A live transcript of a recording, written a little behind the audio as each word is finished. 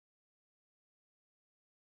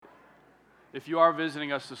If you are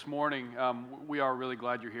visiting us this morning, we are really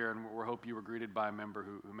glad you're here, and we hope you were greeted by a member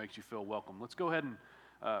who makes you feel welcome. Let's go ahead and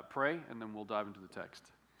pray, and then we'll dive into the text.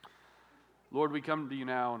 Lord, we come to you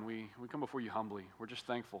now, and we come before you humbly. We're just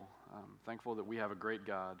thankful that we have a great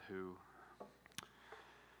God who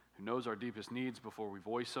knows our deepest needs before we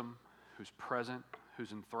voice them, who's present,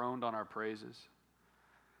 who's enthroned on our praises.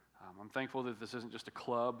 I'm thankful that this isn't just a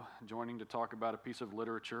club joining to talk about a piece of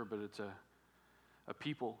literature, but it's a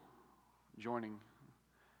people joining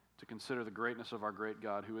to consider the greatness of our great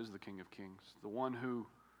God, who is the King of Kings, the one who,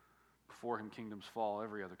 before him kingdoms fall,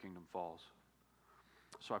 every other kingdom falls.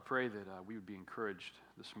 So I pray that we would be encouraged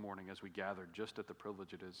this morning as we gather, just at the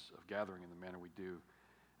privilege it is of gathering in the manner we do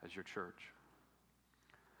as your church.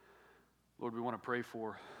 Lord, we want to pray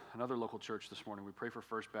for another local church this morning. We pray for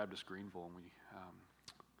First Baptist Greenville, and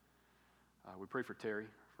we pray for Terry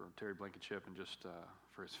Blankenship, and just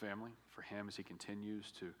for his family, for him as he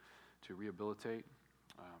continues to rehabilitate.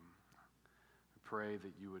 We pray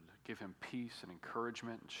that you would give him peace and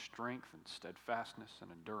encouragement and strength and steadfastness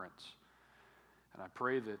and endurance. And I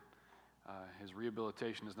pray that his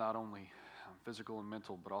rehabilitation is not only physical and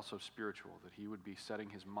mental, but also spiritual, that he would be setting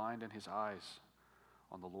his mind and his eyes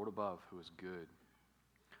on the Lord above, who is good.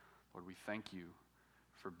 Lord, we thank you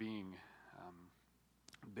for being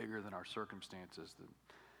bigger than our circumstances,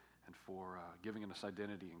 and for giving us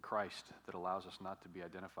identity in Christ that allows us not to be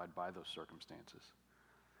identified by those circumstances.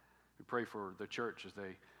 We pray for the church as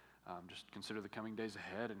they just consider the coming days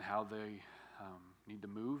ahead and how they need to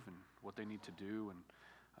move and what they need to do, and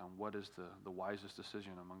what is the wisest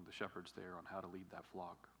decision among the shepherds there on how to lead that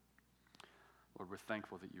flock. Lord, we're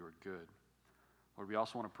thankful that you are good. Lord, we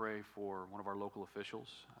also want to pray for one of our local officials.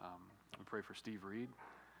 We pray for Steve Reed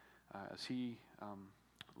as he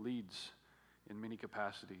leads in many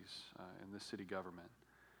capacities in this city government.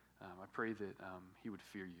 I pray that he would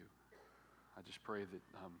fear you. I just pray that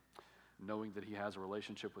knowing that he has a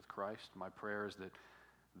relationship with Christ, my prayer is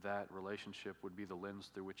that relationship would be the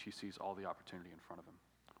lens through which he sees all the opportunity in front of him,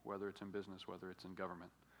 whether it's in business, whether it's in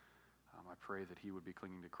government. I pray that he would be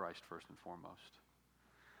clinging to Christ first and foremost.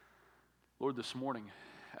 Lord, this morning,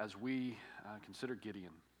 as we consider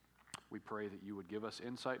Gideon, we pray that you would give us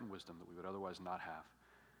insight and wisdom that we would otherwise not have.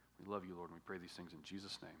 We love you, Lord, and we pray these things in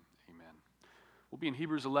Jesus' name. Amen. We'll be in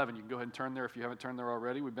Hebrews 11. You can go ahead and turn there if you haven't turned there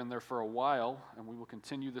already. We've been there for a while, and we will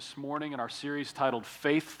continue this morning in our series titled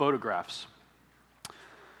Faith Photographs.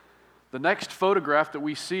 The next photograph that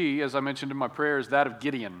we see, as I mentioned in my prayer, is that of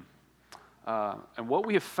Gideon. And what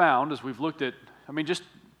we have found as we've looked at, just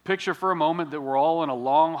picture for a moment that we're all in a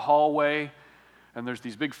long hallway, and there's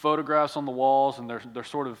these big photographs on the walls, and they're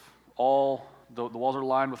sort of all... The walls are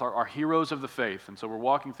lined with our heroes of the faith. And so we're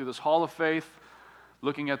walking through this hall of faith,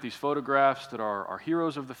 looking at these photographs that are our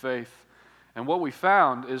heroes of the faith. And what we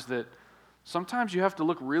found is that sometimes you have to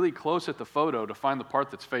look really close at the photo to find the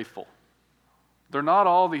part that's faithful. They're not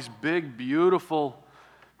all these big, beautiful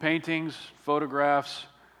paintings, photographs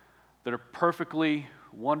that are perfectly,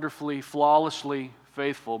 wonderfully, flawlessly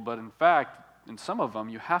faithful. But in fact, in some of them,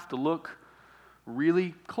 you have to look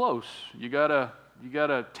really close. You gotta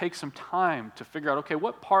take some time to figure out, okay,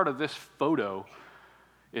 what part of this photo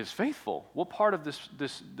is faithful? What part of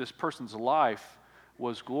this person's life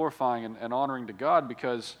was glorifying and honoring to God?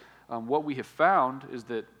 Because what we have found is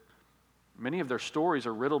that many of their stories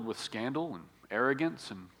are riddled with scandal and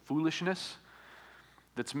arrogance and foolishness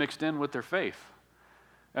that's mixed in with their faith.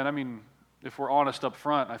 And if we're honest up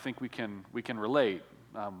front, I think we can relate.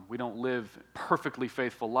 We don't live perfectly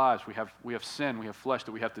faithful lives. We have sin, we have flesh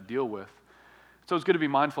that we have to deal with. So it's good to be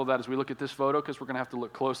mindful of that as we look at this photo, because we're going to have to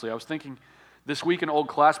look closely. I was thinking this week an old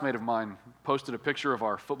classmate of mine posted a picture of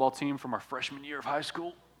our football team from our freshman year of high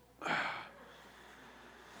school.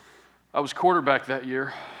 I was quarterback that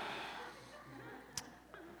year.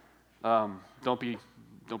 Don't be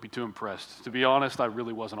too impressed. To be honest, I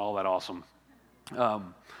really wasn't all that awesome.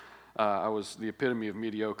 I was the epitome of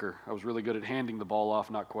mediocre. I was really good at handing the ball off,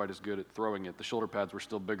 not quite as good at throwing it. The shoulder pads were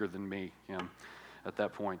still bigger than me at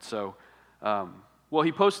that point. So,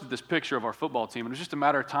 he posted this picture of our football team, and it was just a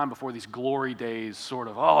matter of time before these glory days sort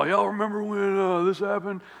of, oh, y'all remember when this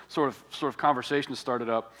happened? Sort of conversation started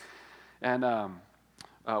up. And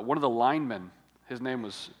one of the linemen, his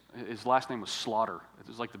last name was Slaughter. It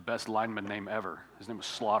was like the best lineman name ever. His name was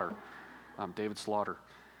Slaughter, David Slaughter.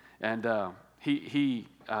 And he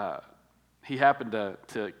happened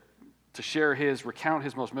to recount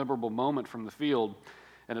his most memorable moment from the field.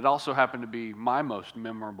 And it also happened to be my most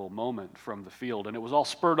memorable moment from the field. And it was all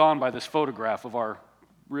spurred on by this photograph of our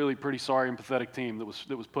really pretty sorry and pathetic team that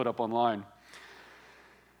was put up online.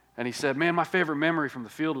 And he said, man, my favorite memory from the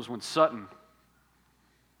field was when Sutton,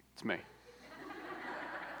 it's me,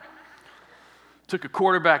 took a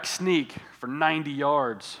quarterback sneak for 90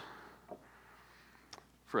 yards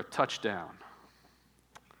for a touchdown.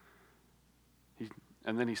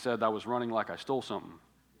 And then he said, I was running like I stole something.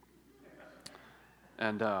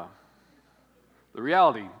 And the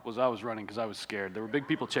reality was I was running because I was scared. There were big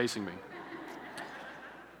people chasing me.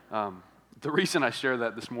 The reason I share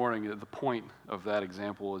that this morning, the point of that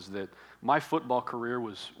example, is that my football career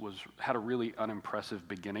had a really unimpressive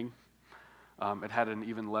beginning. It had an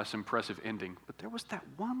even less impressive ending. But there was that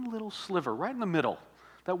one little sliver right in the middle,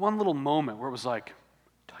 that one little moment where it was like,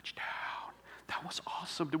 touchdown. That was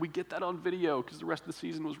awesome. Did we get that on video? Because the rest of the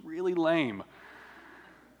season was really lame.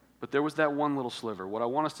 But there was that one little sliver. What I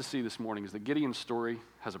want us to see this morning is that Gideon's story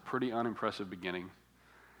has a pretty unimpressive beginning.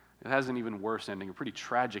 It has an even worse ending, a pretty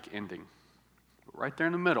tragic ending. But right there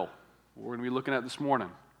in the middle, what we're going to be looking at this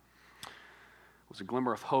morning, was a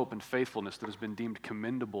glimmer of hope and faithfulness that has been deemed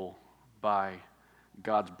commendable by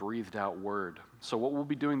God's breathed out word. So what we'll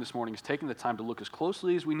be doing this morning is taking the time to look as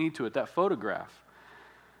closely as we need to at that photograph,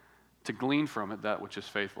 to glean from it that which is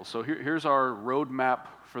faithful. So here's our roadmap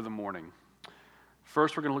for the morning.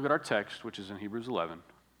 First, we're going to look at our text, which is in Hebrews 11.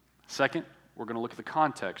 Second, we're going to look at the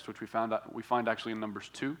context, which we find actually in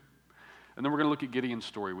Numbers 2. And then we're going to look at Gideon's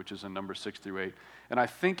story, which is in Numbers 6 through 8. And I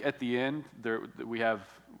think at the end, we have,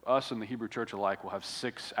 us and the Hebrew church alike, will have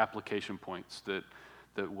 6 application points that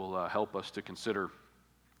will help us to consider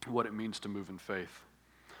what it means to move in faith.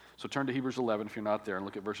 So turn to Hebrews 11 if you're not there, and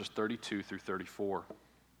look at verses 32 through 34.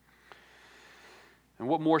 And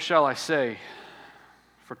what more shall I say?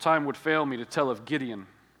 For time would fail me to tell of Gideon,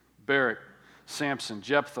 Barak, Samson,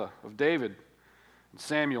 Jephthah, of David, and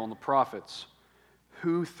Samuel and the prophets,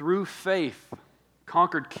 who through faith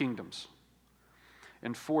conquered kingdoms,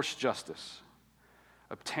 enforced justice,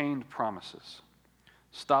 obtained promises,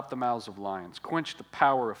 stopped the mouths of lions, quenched the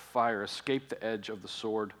power of fire, escaped the edge of the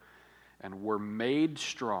sword, and were made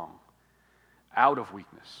strong out of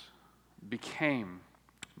weakness, became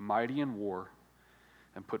mighty in war,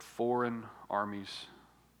 and put foreign armies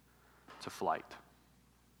to flight.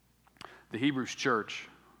 The Hebrews church,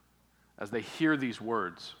 as they hear these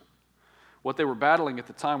words, what they were battling at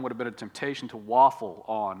the time would have been a temptation to waffle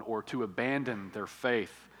on or to abandon their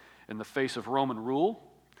faith in the face of Roman rule,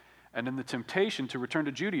 and in the temptation to return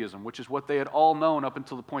to Judaism, which is what they had all known up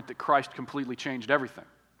until the point that Christ completely changed everything.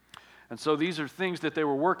 And so these are things that they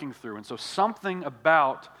were working through. And so something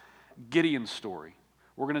about Gideon's story.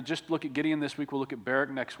 We're going to just look at Gideon this week. We'll look at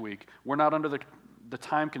Barak next week. We're not under the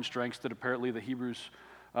time constraints that apparently the Hebrews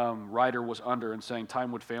writer was under and saying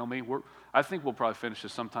time would fail me. I think we'll probably finish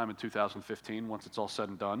this sometime in 2015 once it's all said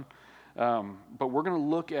and done. But we're going to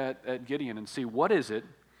look at Gideon and see what is it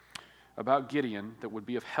about Gideon that would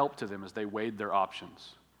be of help to them as they weighed their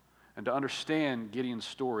options. And to understand Gideon's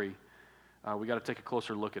story, we got to take a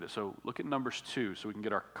closer look at it. So look at Numbers 2 so we can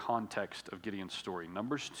get our context of Gideon's story.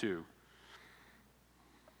 Numbers 2.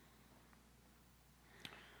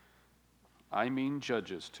 I mean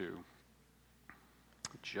Judges 2.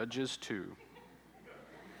 Judges 2.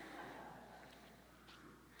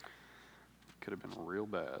 Could have been real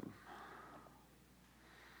bad.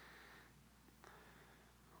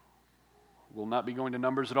 We'll not be going to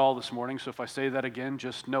Numbers at all this morning, so if I say that again,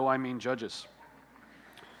 just know I mean Judges.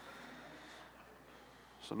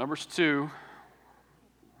 So Numbers 2,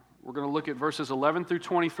 we're going to look at verses 11 through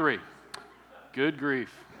 23. Good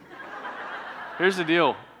grief. Here's the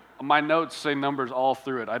deal. My notes say Numbers all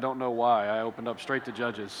through it. I don't know why. I opened up straight to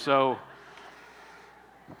Judges. So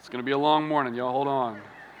it's going to be a long morning. Y'all hold on.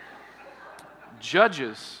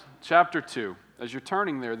 Judges chapter 2. As you're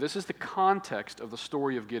turning there, this is the context of the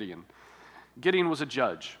story of Gideon. Gideon was a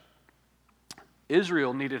judge.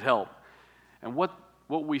 Israel needed help. And what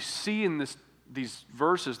we see in these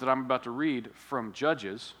verses that I'm about to read from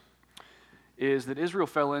Judges is that Israel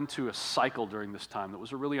fell into a cycle during this time that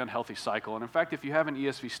was a really unhealthy cycle. And in fact, if you have an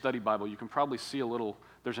ESV study Bible, you can probably see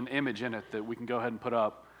there's an image in it that we can go ahead and put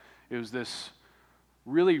up. It was this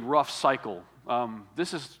really rough cycle.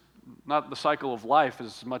 This is not the cycle of life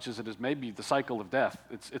as much as it is maybe the cycle of death.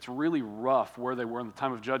 It's really rough where they were in the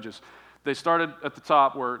time of Judges. They started at the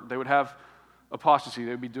top where they would have apostasy.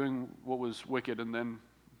 They would be doing what was wicked, and then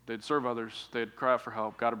they'd serve others. They'd cry out for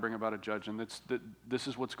help. God to bring about a judge. And this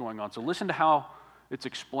is what's going on. So listen to how it's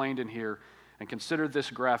explained in here, and consider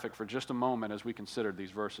this graphic for just a moment as we consider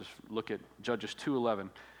these verses. Look at Judges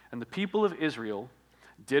 2:11. And the people of Israel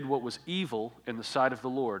did what was evil in the sight of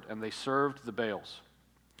the Lord, and they served the Baals.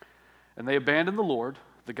 And they abandoned the Lord,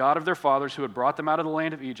 the God of their fathers, who had brought them out of the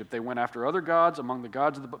land of Egypt. They went after other gods among the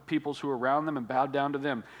gods of the peoples who were around them and bowed down to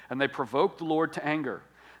them. And they provoked the Lord to anger.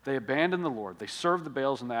 They abandoned the Lord. They served the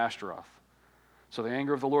Baals and the Ashtaroth. So the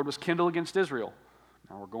anger of the Lord was kindled against Israel,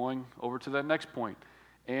 Now we're going over to that next point.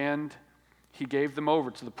 And he gave them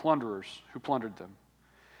over to the plunderers who plundered them.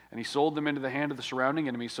 And he sold them into the hand of the surrounding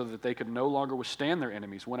enemies so that they could no longer withstand their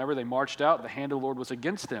enemies. Whenever they marched out, the hand of the Lord was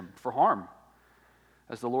against them for harm,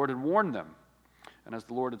 as the Lord had warned them, and as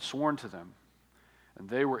the Lord had sworn to them. And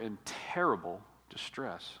they were in terrible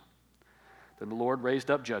distress. Then the Lord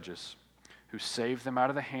raised up judges who saved them out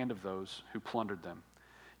of the hand of those who plundered them.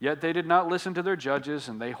 Yet they did not listen to their judges,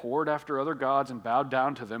 and they whored after other gods and bowed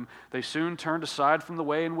down to them. They soon turned aside from the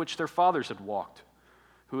way in which their fathers had walked,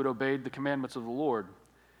 who had obeyed the commandments of the Lord,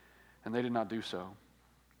 and they did not do so.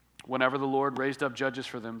 Whenever the Lord raised up judges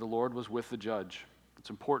for them, the Lord was with the judge. It's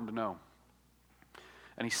important to know.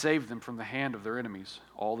 And he saved them from the hand of their enemies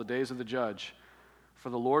all the days of the judge, for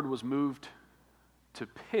the Lord was moved to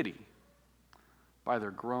pity by their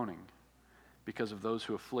groaning because of those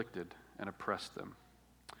who afflicted and oppressed them.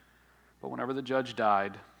 But whenever the judge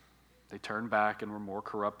died, they turned back and were more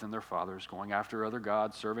corrupt than their fathers, going after other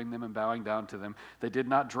gods, serving them and bowing down to them. They did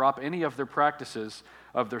not drop any of their practices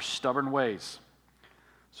of their stubborn ways.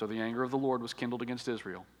 So the anger of the Lord was kindled against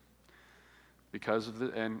Israel.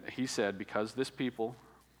 And he said, because this people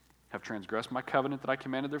have transgressed my covenant that I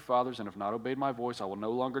commanded their fathers and have not obeyed my voice, I will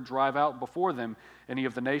no longer drive out before them any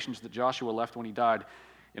of the nations that Joshua left when he died,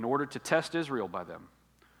 in order to test Israel by them,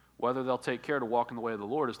 whether they'll take care to walk in the way of the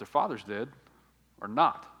Lord as their fathers did or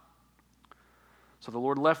not. So the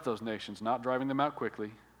Lord left those nations, not driving them out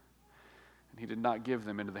quickly, and he did not give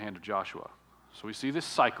them into the hand of Joshua. So we see this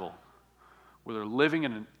cycle where they're living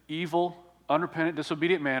in an evil, unrepentant,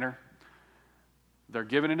 disobedient manner. They're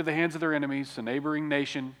given into the hands of their enemies, a neighboring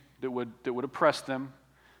nation that would oppress them.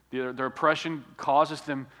 Their oppression causes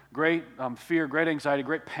them great fear, great anxiety,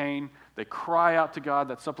 great pain. They cry out to God,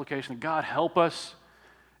 that supplication, God, help us.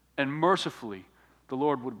 And mercifully, the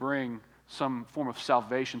Lord would bring some form of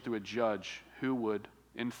salvation through a judge who would,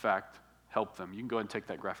 in fact, help them. You can go ahead and take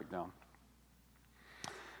that graphic down.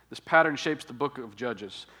 This pattern shapes the book of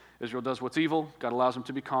Judges. Israel does what's evil. God allows them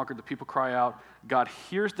to be conquered. The people cry out. God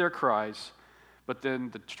hears their cries. But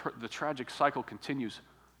then the tragic cycle continues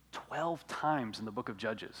 12 times in the book of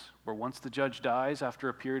Judges, where once the judge dies after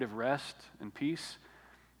a period of rest and peace,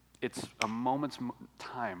 it's a moment's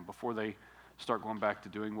time before they start going back to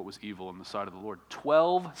doing what was evil in the sight of the Lord.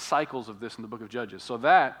 12 cycles of this in the book of Judges. So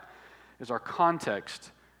that is our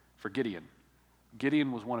context for Gideon.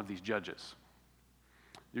 Gideon was one of these judges.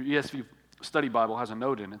 Your ESV study Bible has a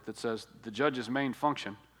note in it that says the judge's main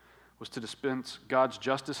function was to dispense God's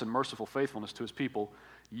justice and merciful faithfulness to his people,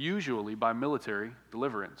 usually by military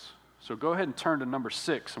deliverance. So go ahead and turn to number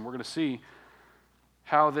 6, and we're going to see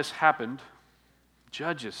how this happened.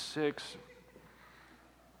 Judges 6.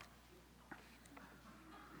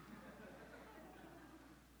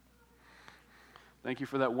 Thank you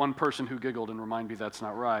for that one person who giggled and reminded me that's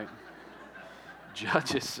not right.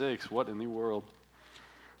 Judges 6, what in the world?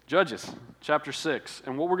 Judges, chapter 6.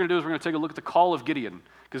 And what we're going to do is we're going to take a look at the call of Gideon.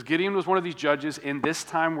 Because Gideon was one of these judges in this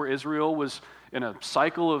time where Israel was in a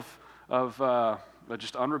cycle of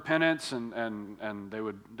just unrepentance, and they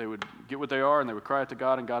would get what they are, and they would cry out to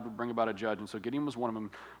God, and God would bring about a judge. And so Gideon was one of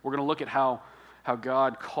them. We're going to look at how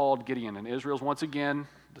God called Gideon. And Israel's, once again,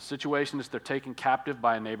 the situation is they're taken captive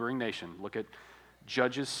by a neighboring nation. Look at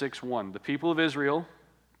Judges 6:1. The people of Israel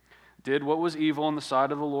did what was evil in the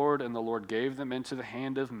sight of the Lord, and the Lord gave them into the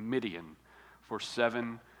hand of Midian for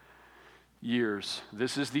 7 years.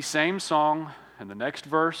 This is the same song in the next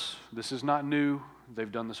verse. This is not new.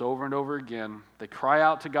 They've done this over and over again. They cry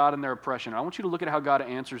out to God in their oppression. I want you to look at how God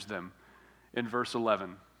answers them in verse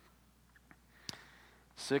 11.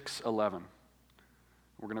 6:11.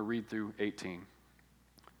 We're going to read through 18.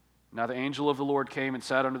 Now the angel of the Lord came and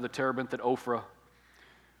sat under the terebinth at Ophrah,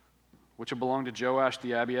 which had belonged to Joash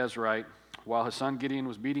the Abiezrite, while his son Gideon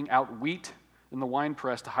was beating out wheat in the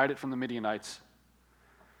winepress to hide it from the Midianites.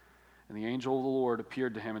 And the angel of the Lord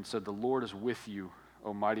appeared to him and said, "The Lord is with you,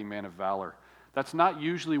 O mighty man of valor." That's not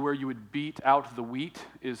usually where you would beat out the wheat,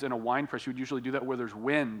 is in a winepress. You would usually do that where there's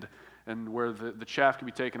wind and where the chaff can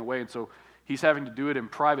be taken away. And so he's having to do it in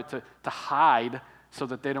private to hide so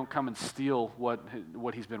that they don't come and steal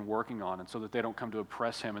what he's been working on, and so that they don't come to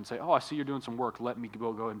oppress him and say, "Oh, I see you're doing some work. Let me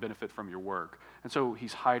go and benefit from your work." And so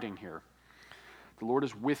he's hiding here. The Lord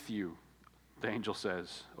is with you, the angel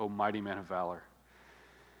says, "O mighty man of valor."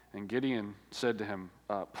 And Gideon said to him,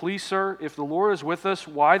 "Please, sir, if the Lord is with us,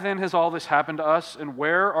 why then has all this happened to us? And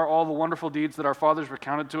where are all the wonderful deeds that our fathers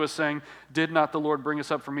recounted to us, saying, 'Did not the Lord bring us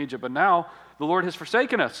up from Egypt?' But now the Lord has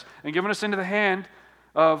forsaken us and given us into the hand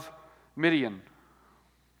of Midian."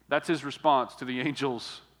 That's his response to the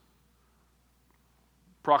angel's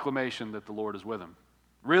proclamation that the Lord is with him.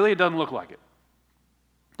 Really, it doesn't look like it.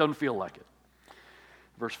 Doesn't feel like it.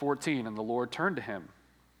 Verse 14, and the Lord turned to him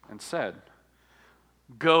and said,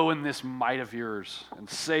 go in this might of yours and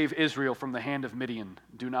save Israel from the hand of Midian.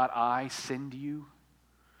 Do not I send you?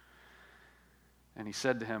 And he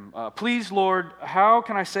said to him, please, Lord, how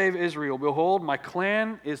can I save Israel? Behold, my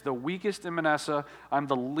clan is the weakest in Manasseh. I'm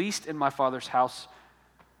the least in my father's house.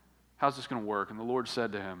 How's this going to work? And the Lord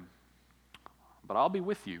said to him, but I'll be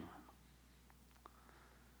with you,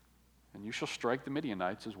 and you shall strike the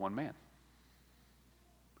Midianites as one man.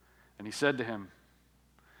 And he said to him,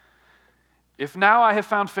 if now I have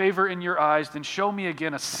found favor in your eyes, then show me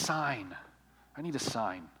again a sign. I need a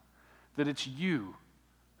sign that it's you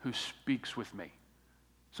who speaks with me.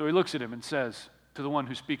 So he looks at him and says to the one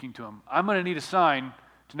who's speaking to him, I'm going to need a sign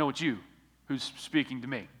to know it's you who's speaking to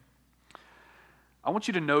me. I want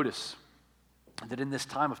you to notice that in this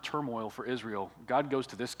time of turmoil for Israel, God goes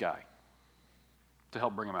to this guy to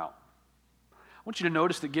help bring him out. I want you to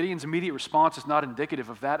notice that Gideon's immediate response is not indicative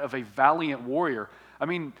of that of a valiant warrior. I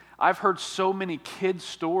mean, I've heard so many kids'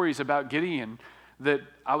 stories about Gideon that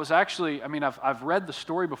I've read the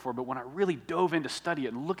story before, but when I really dove in to study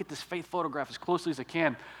it and look at this faith photograph as closely as I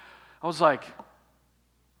can, I was like,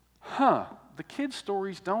 the kids'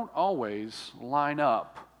 stories don't always line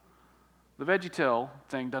up. The VeggieTale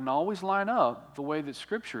thing doesn't always line up the way that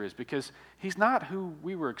Scripture is, because he's not who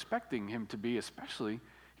we were expecting him to be, especially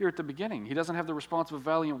here at the beginning. He doesn't have the response of a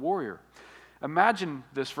valiant warrior. Imagine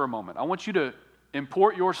this for a moment. I want you to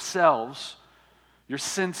import yourselves, your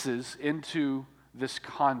senses, into this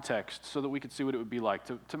context so that we could see what it would be like.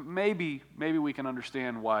 To maybe we can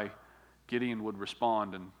understand why Gideon would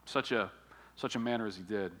respond in such a manner as he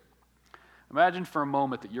did. Imagine for a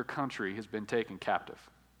moment that your country has been taken captive.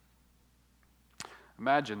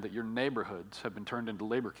 Imagine that your neighborhoods have been turned into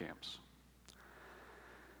labor camps.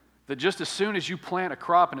 That just as soon as you plant a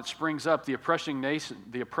crop and it springs up, the oppressing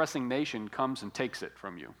nation comes and takes it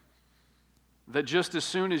from you. That just as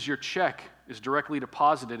soon as your check is directly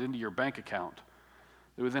deposited into your bank account,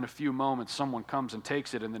 that within a few moments someone comes and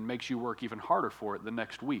takes it and then makes you work even harder for it the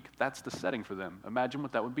next week. That's the setting for them. Imagine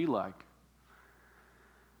what that would be like.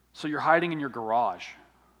 So you're hiding in your garage,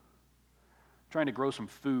 trying to grow some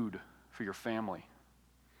food for your family.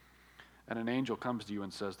 And an angel comes to you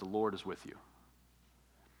and says, the Lord is with you.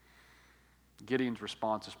 Gideon's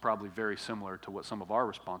response is probably very similar to what some of our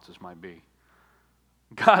responses might be.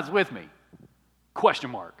 God's with me.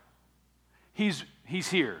 Question mark. He's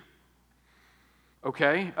here.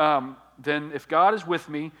 Okay, then if God is with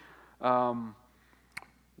me,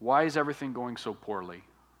 why is everything going so poorly?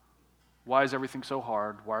 Why is everything so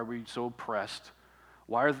hard? Why are we so oppressed?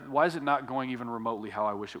 Why is it not going even remotely how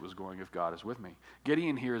I wish it was going if God is with me?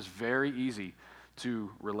 Gideon here is very easy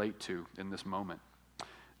to relate to in this moment.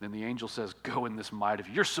 Then the angel says, go in this might of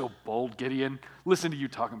yours. You're so bold, Gideon. Listen to you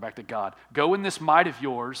talking back to God. Go in this might of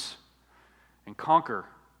yours and conquer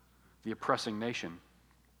the oppressing nation.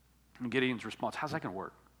 And Gideon's response, how's that going to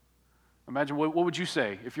work? Imagine, what would you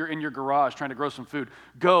say if you're in your garage trying to grow some food?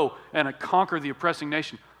 Go and conquer the oppressing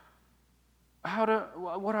nation. What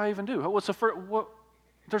do I even do?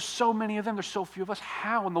 There's so many of them. There's so few of us.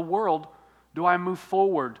 How in the world do I move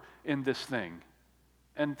forward in this thing?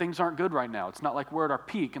 And things aren't good right now. It's not like we're at our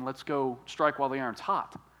peak and let's go strike while the iron's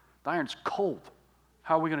hot. The iron's cold.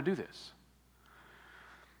 How are we going to do this?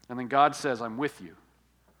 And then God says, I'm with you,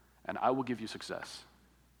 and I will give you success.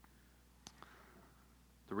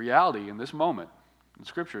 The reality in this moment in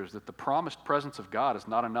Scripture is that the promised presence of God is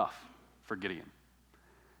not enough for Gideon.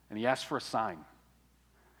 And he asks for a sign.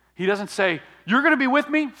 He doesn't say, you're going to be with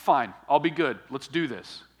me? Fine, I'll be good. Let's do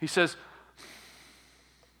this. He says,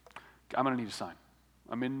 I'm going to need a sign.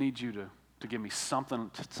 I'm going to need you to give me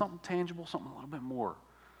something tangible, something a little bit more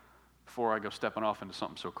before I go stepping off into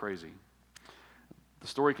something so crazy. The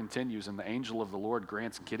story continues, and the angel of the Lord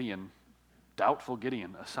grants Gideon, doubtful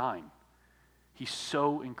Gideon, a sign. He's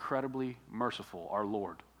so incredibly merciful, our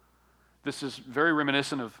Lord. This is very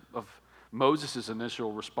reminiscent of Moses'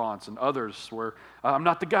 initial response and others where, I'm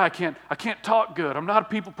not the guy, I can't talk good, I'm not a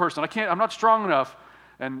people person, I'm not strong enough.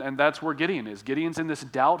 And that's where Gideon is. Gideon's in this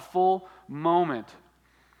doubtful moment.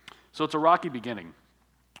 So it's a rocky beginning.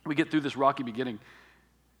 We get through this rocky beginning,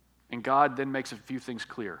 and God then makes a few things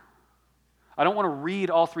clear. I don't want to read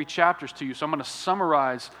all 3 chapters to you, so I'm going to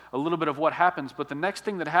summarize a little bit of what happens. But the next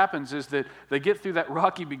thing that happens is that they get through that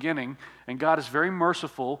rocky beginning, and God is very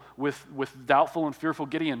merciful with doubtful and fearful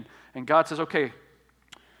Gideon. And God says, okay,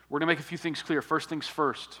 we're going to make a few things clear. First things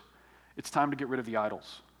first, it's time to get rid of the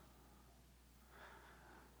idols.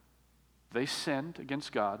 They sinned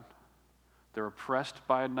against God. They're oppressed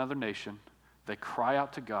by another nation. They cry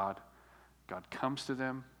out to God. God comes to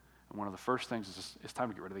them, And one of the first things is it's time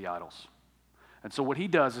to get rid of the idols. And so what he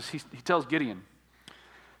does is he tells Gideon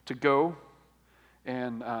to go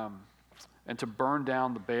and to burn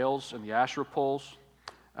down the Baals and the Asherah poles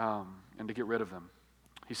and to get rid of them.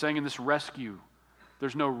 He's saying in this rescue,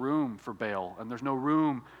 there's no room for Baal and there's no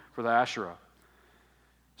room for the Asherah.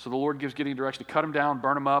 So the Lord gives Gideon direction to cut them down,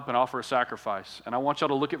 burn them up, and offer a sacrifice. And I want y'all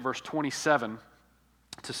to look at verse 27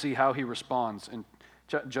 to see how he responds. In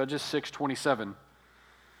Judges 6:27.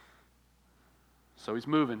 So he's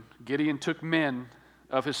moving. Gideon took men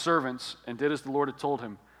of his servants and did as the Lord had told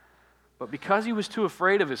him. But because he was too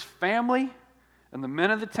afraid of his family and the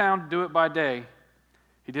men of the town to do it by day,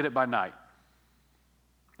 he did it by night.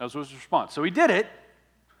 That was his response. So he did it.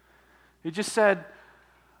 He just said,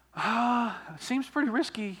 it seems pretty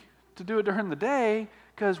risky to do it during the day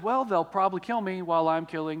because, well, they'll probably kill me while I'm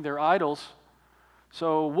killing their idols.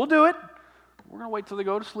 So we'll do it. We're going to wait till they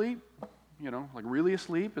go to sleep, like really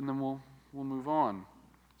asleep, and then we'll move on.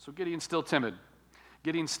 So Gideon's still timid.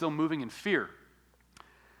 Gideon's still moving in fear.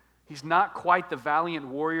 He's not quite the valiant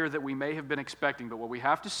warrior that we may have been expecting, but what we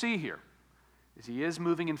have to see here is he is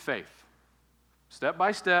moving in faith. Step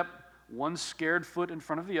by step, one scared foot in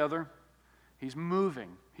front of the other. He's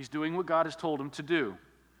moving. He's doing what God has told him to do.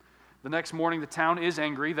 The next morning, the town is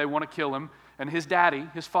angry. They want to kill him. And his daddy,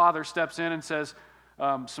 his father, steps in and says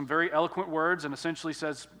some very eloquent words and essentially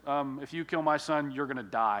says, if you kill my son, you're going to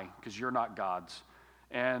die because you're not God's.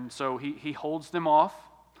 And so he holds them off.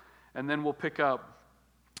 And then we'll pick up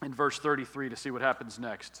in verse 33 to see what happens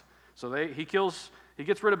next. So he gets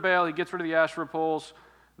rid of Baal. He gets rid of the Asherah poles.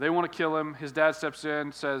 They want to kill him. His dad steps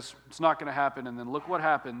in, says, it's not going to happen. And then look what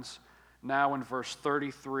happens now in verse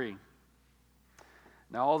 33.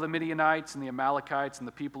 Now all the Midianites and the Amalekites and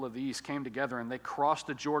the people of the east came together, and they crossed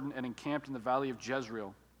the Jordan and encamped in the valley of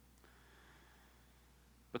Jezreel.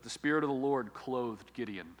 But the Spirit of the Lord clothed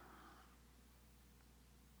Gideon.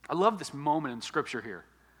 I love this moment in Scripture here.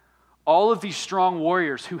 All of these strong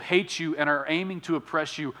warriors who hate you and are aiming to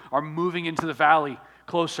oppress you are moving into the valley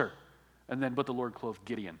closer. But the Lord clothed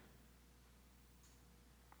Gideon.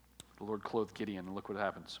 The Lord clothed Gideon, and look what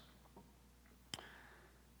happens.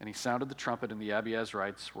 And he sounded the trumpet, and the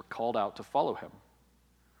Abiezrites were called out to follow him.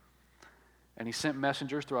 And he sent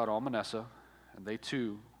messengers throughout all Manasseh, and they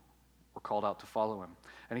too were called out to follow him.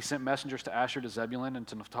 And he sent messengers to Asher, to Zebulun, and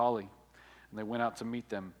to Naphtali, and they went out to meet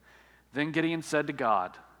them. Then Gideon said to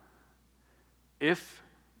God, if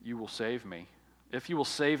you will save me, if you will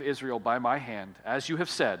save Israel by my hand, as you have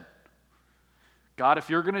said, God, if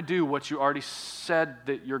you're going to do what you already said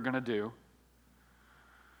that you're going to do,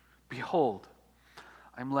 behold,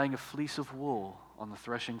 I'm laying a fleece of wool on the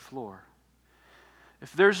threshing floor.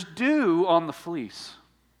 If there's dew on the fleece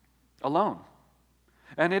alone,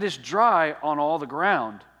 and it is dry on all the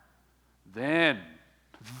ground, then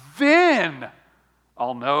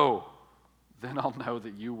I'll know. Then I'll know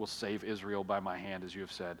that you will save Israel by my hand, as you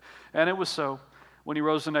have said. And it was so. When he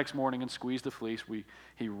rose the next morning and squeezed the fleece,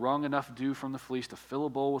 he wrung enough dew from the fleece to fill a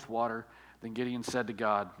bowl with water. Then Gideon said to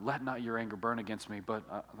God, let not your anger burn against me, but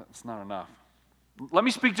that's not enough. Let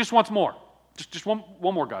me speak just once more. Just one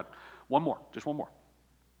more, God. Just one more.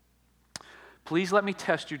 Please let me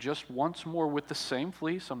test you just once more with the same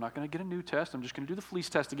fleece. I'm not going to get a new test. I'm just going to do the fleece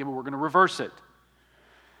test again, but we're going to reverse it.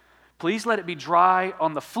 Please let it be dry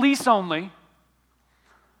on the fleece only,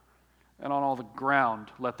 and on all the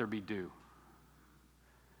ground let there be dew.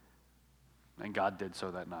 And God did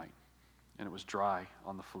so that night. And it was dry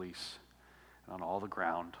on the fleece, and on all the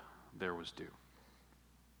ground there was dew.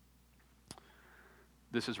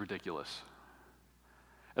 This is ridiculous.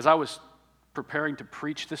 As I was preparing to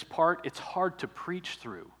preach this part, it's hard to preach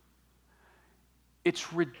through.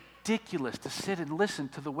 It's ridiculous to sit and listen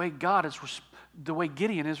to the way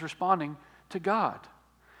Gideon is responding to God.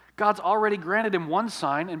 God's already granted him one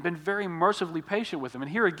sign and been very mercifully patient with him.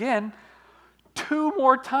 And here again, 2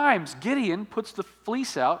 more times, Gideon puts the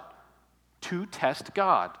fleece out to test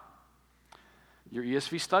God. Your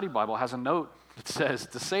ESV study Bible has a note that says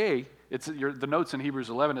the notes in Hebrews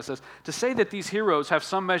 11, it says, to say that these heroes have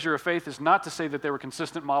some measure of faith is not to say that they were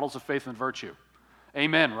consistent models of faith and virtue.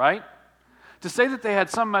 Amen, right? To say that they had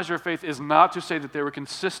some measure of faith is not to say that they were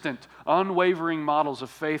consistent, unwavering models of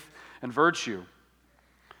faith and virtue.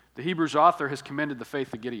 The Hebrews author has commended the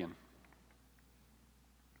faith of Gideon.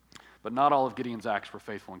 But not all of Gideon's acts were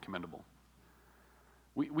faithful and commendable.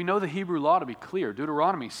 We know the Hebrew law to be clear.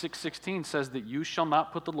 Deuteronomy 6:16 says that you shall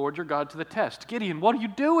not put the Lord your God to the test. Gideon, what are you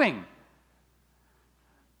doing?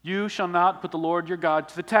 You shall not put the Lord your God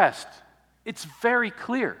to the test. It's very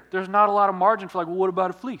clear. There's not a lot of margin for what about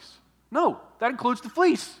a fleece? No, that includes the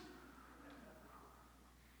fleece.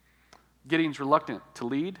 Gideon's reluctant to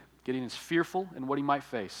lead. Gideon is fearful in what he might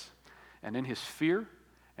face. And in his fear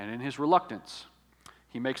and in his reluctance,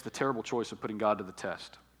 he makes the terrible choice of putting God to the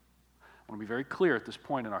test. I want to be very clear at this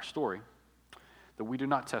point in our story that we do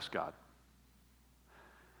not test God.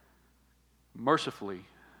 Mercifully,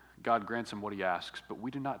 God grants him what he asks, but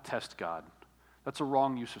we do not test God. That's a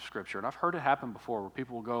wrong use of Scripture. And I've heard it happen before where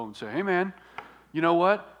people will go and say, hey man, you know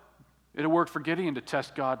what? It worked for Gideon to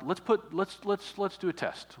test God. Let's do a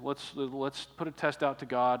test. Let's put a test out to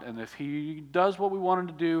God, and if he does what we want him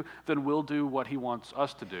to do, then we'll do what he wants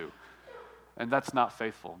us to do. And that's not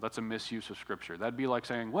faithful. That's a misuse of Scripture. That'd be like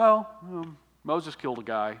saying, well, Moses killed a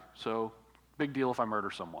guy, so big deal if I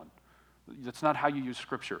murder someone. That's not how you use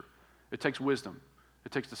Scripture. It takes wisdom.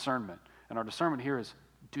 It takes discernment. And our discernment here is,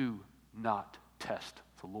 do not test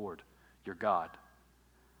the Lord, your God.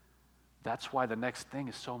 That's why the next thing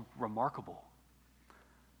is so remarkable.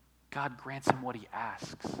 God grants him what he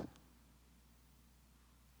asks.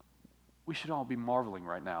 We should all be marveling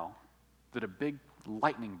right now that a big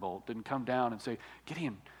lightning bolt didn't come down and say,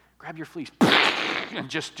 Gideon, grab your fleece, and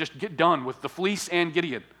just get done with the fleece and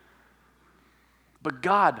Gideon. But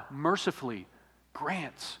God mercifully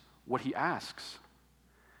grants what he asks.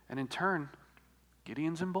 And in turn,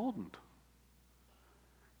 Gideon's emboldened.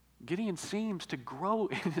 Gideon seems to grow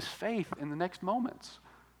in his faith in the next moments.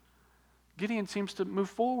 Gideon seems to move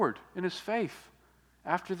forward in his faith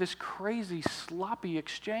after this crazy, sloppy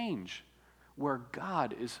exchange where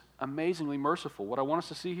God is amazingly merciful. What I want us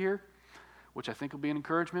to see here, which I think will be an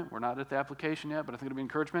encouragement, we're not at the application yet, but I think it'll be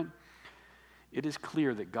encouragement. It is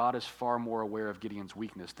clear that God is far more aware of Gideon's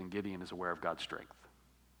weakness than Gideon is aware of God's strength.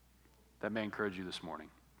 That may encourage you this morning.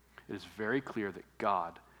 It is very clear that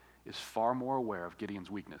God is far more aware of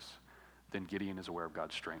Gideon's weakness than Gideon is aware of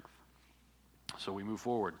God's strength. So we move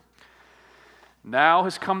forward. Now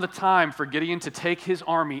has come the time for Gideon to take his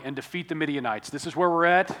army and defeat the Midianites. This is where we're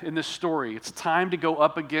at in this story. It's time to go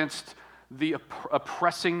up against the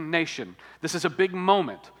oppressing nation. This is a big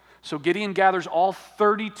moment. So Gideon gathers all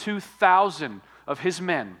 32,000 of his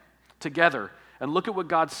men together. And look at what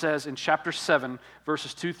God says in chapter 7,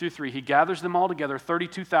 verses 2 through 3. He gathers them all together,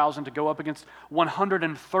 32,000, to go up against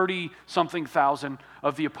 130-something thousand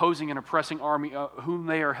of the opposing and oppressing army whom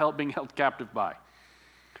they are being held captive by.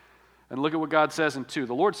 And look at what God says in 2.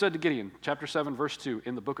 The Lord said to Gideon, chapter 7, verse 2,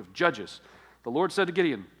 in the book of Judges, the Lord said to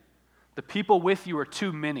Gideon, the people with you are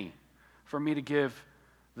too many for me to give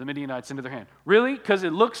the Midianites into their hand. Really? Because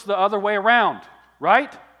it looks the other way around,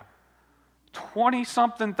 right?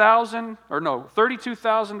 20-something thousand, or no,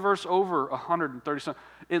 32,000 versus over 130-something.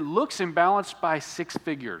 It looks imbalanced by 6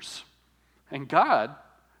 figures. And God,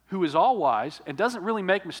 who is all wise and doesn't really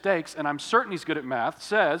make mistakes, and I'm certain he's good at math,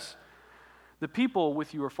 says, the people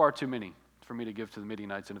with you are far too many for me to give to the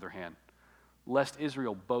Midianites into their hand, lest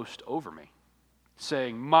Israel boast over me,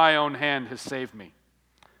 saying, my own hand has saved me.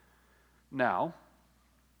 Now,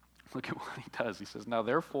 look at what he does. He says, now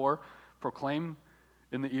therefore proclaim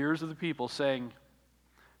in the ears of the people, saying,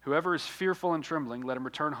 whoever is fearful and trembling, let him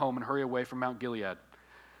return home and hurry away from Mount Gilead.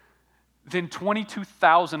 Then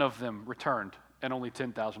 22,000 of them returned, and only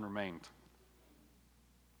 10,000 remained.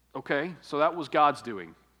 Okay, so that was God's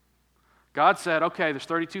doing. God said, okay, there's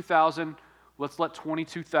 32,000, let's let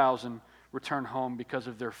 22,000 return home because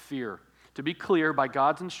of their fear. To be clear, by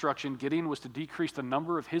God's instruction, Gideon was to decrease the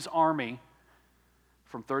number of his army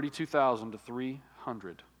from 32,000 to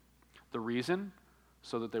 300. The reason?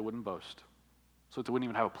 So that they wouldn't boast. So that they wouldn't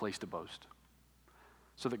even have a place to boast.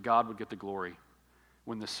 So that God would get the glory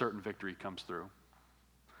when this certain victory comes through.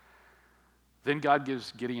 Then God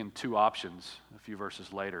gives Gideon 2 options a few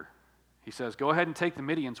verses later. He says, go ahead and take the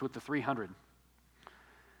Midians with the 300.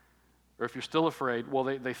 Or if you're still afraid, well,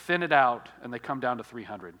 they thin it out and they come down to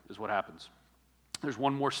 300 is what happens. There's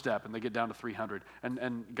one more step and they get down to 300.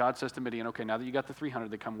 And God says to Midian, okay, now that you got the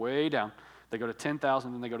 300, they come way down. They go to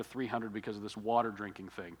 10,000, then they go to 300 because of this water drinking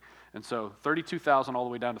thing. And so 32,000 all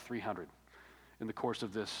the way down to 300 in the course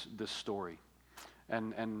of this story.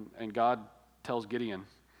 And God tells Gideon,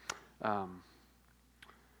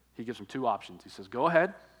 he gives him 2 options. He says, go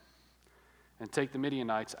ahead and take the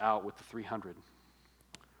Midianites out with the 300.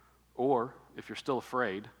 Or, if you're still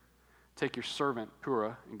afraid, take your servant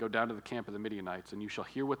Purah and go down to the camp of the Midianites, and you shall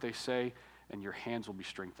hear what they say, and your hands will be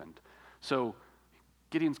strengthened. So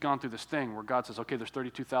Gideon's gone through this thing where God says, okay, there's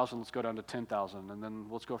 32,000, let's go down to 10,000, and then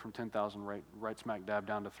let's go from 10,000 right smack dab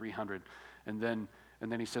down to 300. And then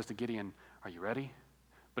he says to Gideon, are you ready?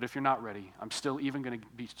 But if you're not ready, I'm still even going to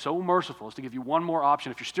be so merciful as to give you one more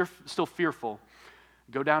option. If you're still fearful,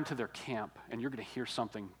 go down to their camp, and you're going to hear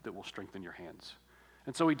something that will strengthen your hands.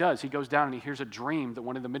 And so he does. He goes down and he hears a dream that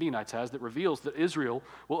one of the Midianites has that reveals that Israel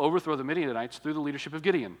will overthrow the Midianites through the leadership of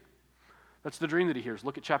Gideon. That's the dream that he hears.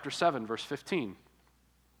 Look at chapter 7, verse 15.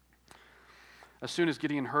 As soon as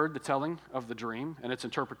Gideon heard the telling of the dream and its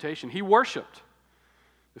interpretation, he worshiped.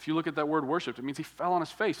 If you look at that word worshiped, it means he fell on his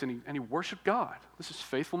face and he worshiped God. This is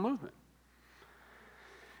faithful movement.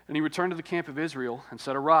 And he returned to the camp of Israel and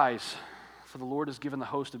said, "Arise, for the Lord has given the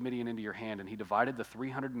host of Midian into your hand." And he divided the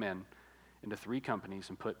 300 men into 3 companies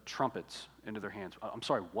and put trumpets into their hands. I'm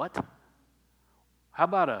sorry, what? How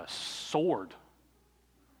about a sword?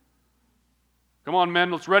 Come on, men,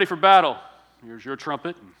 let's ready for battle. Here's your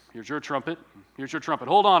trumpet, and here's your trumpet, and here's your trumpet.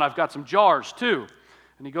 Hold on, I've got some jars too.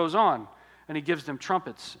 And he goes on, and he gives them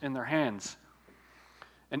trumpets in their hands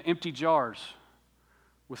and empty jars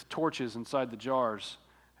with torches inside the jars.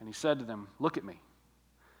 And he said to them, "Look at me,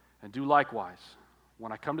 and do likewise.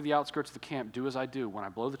 When I come to the outskirts of the camp, do as I do. When I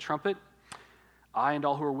blow the trumpet, I and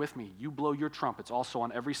all who are with me, you blow your trumpets also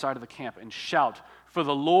on every side of the camp, and shout for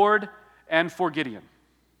the Lord and for Gideon."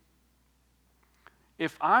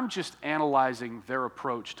 If I'm just analyzing their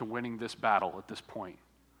approach to winning this battle at this point,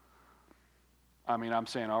 I'm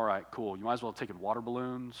saying, all right, cool. You might as well have taken water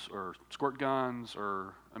balloons or squirt guns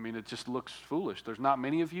it just looks foolish. There's not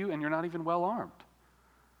many of you, and you're not even well armed.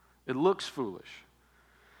 It looks foolish.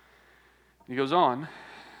 He goes on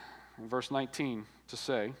in verse 19 to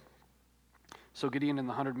say, "So Gideon and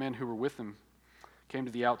the 100 men who were with him came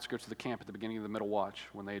to the outskirts of the camp at the beginning of the middle watch,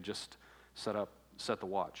 when they had just set the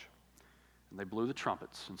watch. And they blew the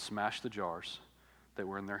trumpets and smashed the jars that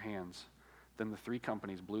were in their hands. Then the 3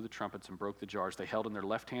 companies blew the trumpets and broke the jars. They held in their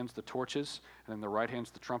left hands the torches, and in their right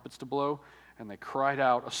hands the trumpets to blow. And they cried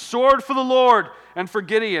out, 'A sword for the Lord and for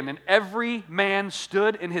Gideon!' And every man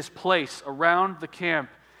stood in his place around the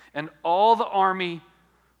camp, and all the army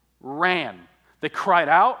ran. They cried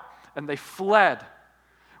out, and they fled.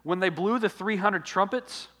 When they blew the 300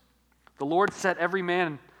 trumpets, the Lord set every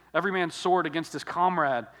man's sword against his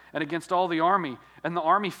comrade and against all the army. And the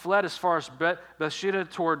army fled as far as Bethsheba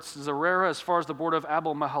towards Zerera, as far as the border of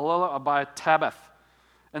Abel-Mahalah by Tabbath.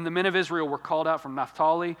 And the men of Israel were called out from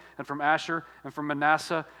Naphtali and from Asher and from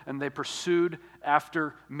Manasseh, and they pursued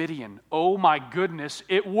after Midian." Oh my goodness,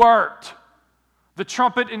 it worked. The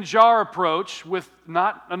trumpet and jar approach with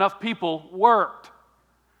not enough people worked.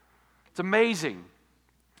 It's amazing.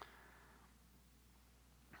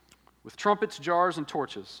 With trumpets, jars, and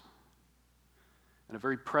torches, and a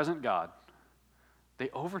very present God, they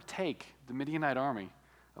overtake the Midianite army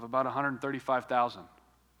of about 135,000.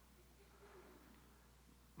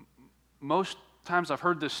 Most times I've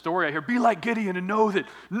heard this story, I hear, "Be like Gideon and know that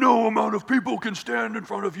no amount of people can stand in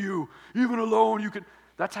front of you. Even alone you can."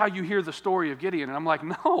 That's how you hear the story of Gideon. And I'm like,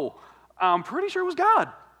 no, I'm pretty sure it was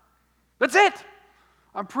God. That's it.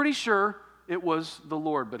 I'm pretty sure it was the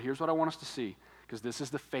Lord. But here's what I want us to see, because this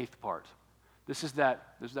is the faith part. This is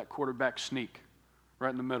that quarterback sneak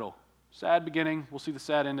right in the middle. Sad beginning. We'll see the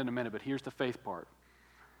sad end in a minute, but here's the faith part.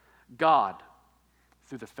 God,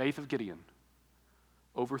 through the faith of Gideon,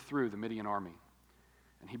 overthrew the Midian army,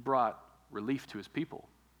 and he brought relief to his people.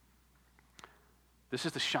 This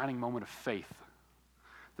is the shining moment of faith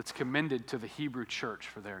that's commended to the Hebrew church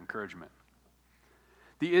for their encouragement.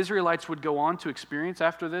 The Israelites would go on to experience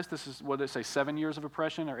after this is what they say, 7 years of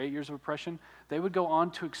oppression or 8 years of oppression. They would go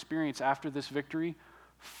on to experience after this victory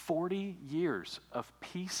 40 years of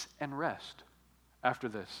peace and rest after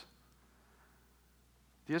this.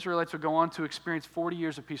 The Israelites would go on to experience 40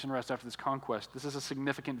 years of peace and rest after this conquest. This is a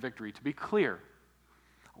significant victory. To be clear,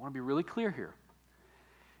 I want to be really clear here.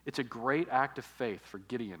 It's a great act of faith for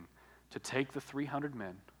Gideon to take the 300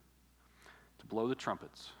 men, to blow the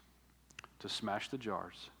trumpets, to smash the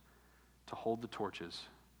jars, to hold the torches,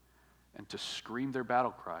 and to scream their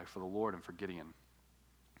battle cry for the Lord and for Gideon.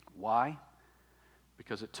 Why?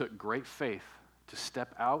 Because it took great faith to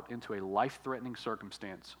step out into a life-threatening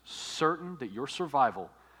circumstance, certain that your survival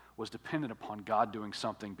was dependent upon God doing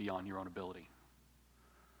something beyond your own ability.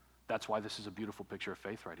 That's why this is a beautiful picture of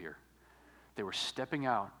faith right here. They were stepping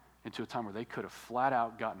out into a time where they could have flat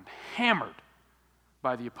out gotten hammered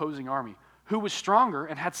by the opposing army, who was stronger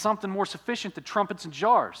and had something more sufficient than trumpets and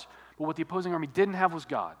jars. But what the opposing army didn't have was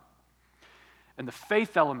God. And the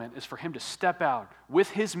faith element is for him to step out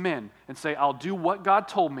with his men and say, "I'll do what God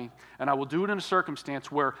told me, and I will do it in a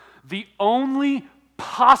circumstance where the only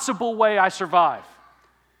possible way I survive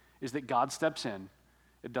is that God steps in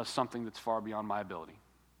and does something that's far beyond my ability."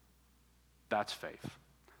 That's faith.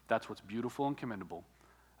 That's what's beautiful and commendable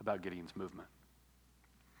about Gideon's movement.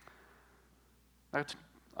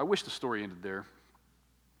 I wish the story ended there,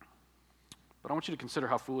 but I want you to consider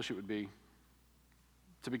how foolish it would be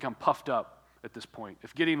to become puffed up at this point.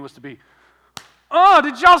 If Gideon was to be, "Oh,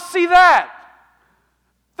 did y'all see that?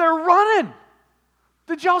 They're running.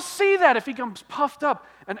 Did y'all see that? If he comes puffed up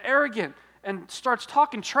and arrogant and starts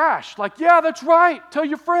talking trash, like, yeah, that's right, tell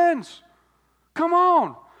your friends. Come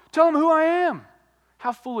on, tell them who I am.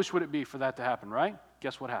 How foolish would it be for that to happen, right?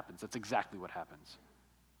 Guess what happens? That's exactly what happens.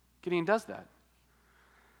 Gideon does that.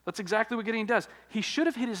 That's exactly what Gideon does. He should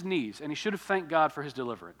have hit his knees and he should have thanked God for his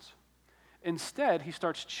deliverance. Instead, he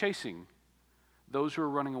starts chasing those who are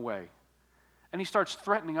running away. And he starts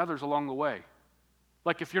threatening others along the way.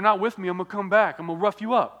 Like, if you're not with me, I'm going to come back. I'm going to rough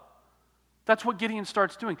you up. That's what Gideon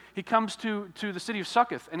starts doing. He comes to the city of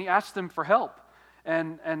Succoth and he asks them for help.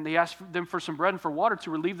 And he asks them for some bread and for water to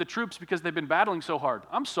relieve the troops because they've been battling so hard.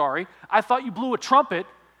 I'm sorry. I thought you blew a trumpet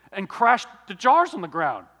and crashed the jars on the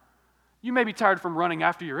ground. You may be tired from running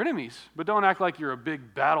after your enemies, but don't act like you're a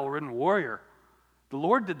big battle-ridden warrior. The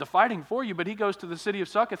Lord did the fighting for you, but he goes to the city of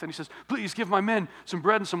Succoth and he says, please give my men some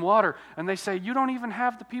bread and some water. And they say, you don't even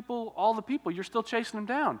have all the people. You're still chasing them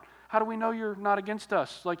down. How do we know you're not against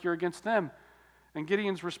us like you're against them? And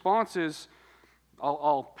Gideon's response is,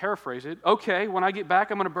 I'll paraphrase it, okay, when I get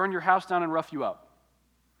back, I'm going to burn your house down and rough you up,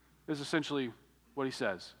 is essentially what he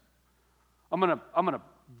says. I'm going to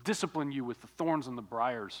discipline you with the thorns and the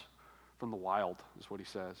briars from the wild, is what he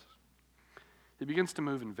says. He begins to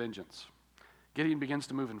move in vengeance. Gideon begins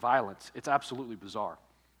to move in violence. It's absolutely bizarre.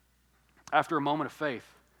 After a moment of faith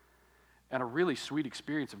and a really sweet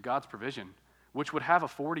experience of God's provision, which would have a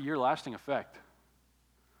 40-year lasting effect,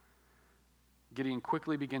 Gideon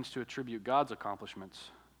quickly begins to attribute God's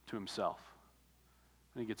accomplishments to himself.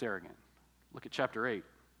 And he gets arrogant. Look at chapter 8,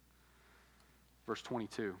 verse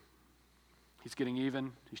 22. He's getting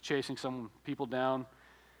even. He's chasing some people down.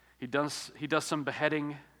 He does some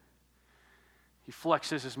beheading. He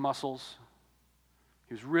flexes his muscles.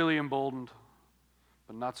 He was really emboldened,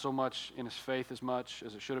 but not so much in his faith as much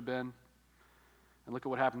as it should have been. And look at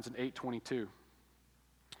what happens in 8:22.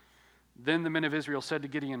 Then the men of Israel said to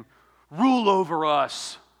Gideon, rule over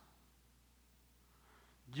us,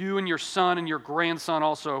 you and your son and your grandson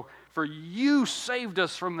also, for you saved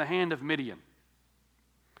us from the hand of Midian.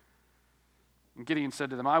 And Gideon said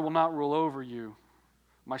to them, I will not rule over you.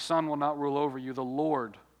 My son will not rule over you. The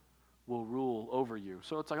Lord will rule over you.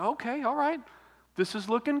 So it's like, okay, all right. This is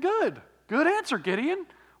looking good. Good answer, Gideon.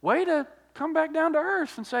 Way to come back down to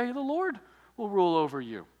earth and say, the Lord will rule over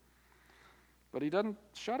you. But he doesn't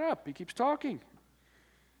shut up. He keeps talking.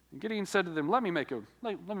 And Gideon said to them, let me make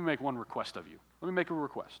one request of you. Let me make a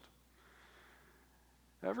request.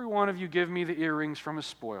 Every one of you give me the earrings from his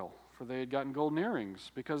spoil, for they had gotten golden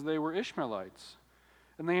earrings, because they were Ishmaelites.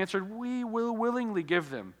 And they answered, we will willingly give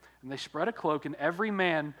them. And they spread a cloak, and every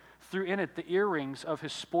man threw in it the earrings of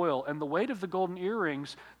his spoil. And the weight of the golden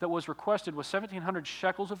earrings that was requested was 1,700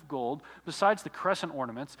 shekels of gold, besides the crescent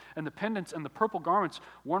ornaments, and the pendants, and the purple garments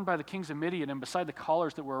worn by the kings of Midian, and beside the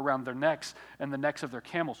collars that were around their necks, and the necks of their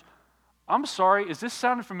camels. I'm sorry, is this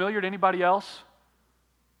sounding familiar to anybody else?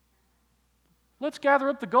 Let's gather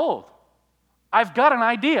up the gold. I've got an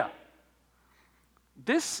idea.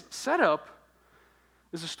 This setup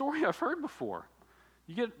is a story I've heard before.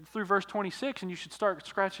 You get through verse 26 and you should start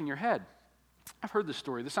scratching your head. I've heard this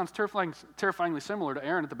story. This sounds terrifyingly similar to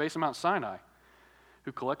Aaron at the base of Mount Sinai,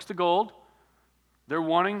 who collects the gold. They're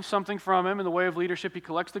wanting something from him in the way of leadership. He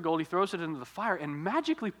collects the gold, he throws it into the fire, and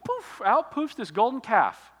magically, poof, out poofs this golden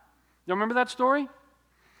calf. You remember that story?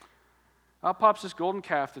 Out pops this golden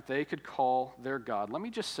calf that they could call their God. Let me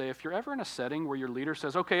just say, if you're ever in a setting where your leader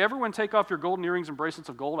says, okay, everyone take off your golden earrings and bracelets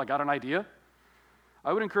of gold, I got an idea,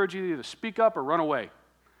 I would encourage you to either speak up or run away,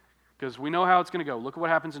 because we know how it's going to go. Look at what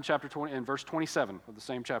happens in chapter 20, in verse 27 of the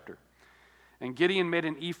same chapter. And Gideon made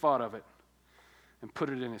an ephod of it and put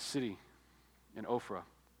it in his city in Ophrah,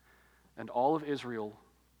 and all of Israel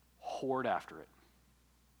whored after it.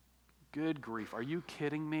 Good grief, are you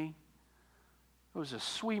kidding me? It was a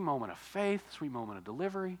sweet moment of faith, sweet moment of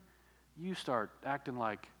delivery. You start acting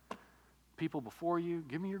like people before you,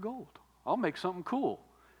 give me your gold. I'll make something cool.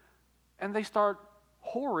 And they start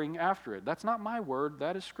whoring after it. That's not my word,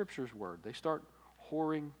 that is Scripture's word. They start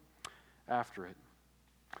whoring after it.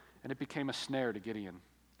 And it became a snare to Gideon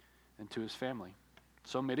and to his family.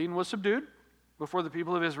 So Midian was subdued before the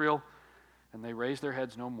people of Israel, and they raised their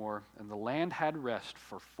heads no more. And the land had rest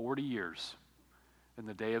for 40 years in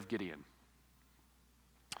the day of Gideon.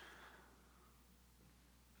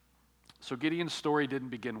 So Gideon's story didn't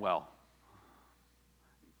begin well.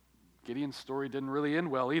 Gideon's story didn't really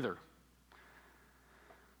end well either.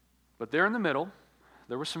 But there in the middle,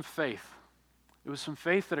 there was some faith. It was some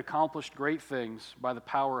faith that accomplished great things by the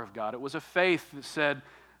power of God. It was a faith that said,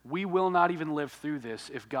 we will not even live through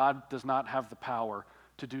this if God does not have the power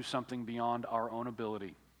to do something beyond our own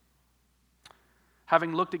ability.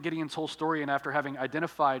 Having looked at Gideon's whole story and after having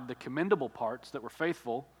identified the commendable parts that were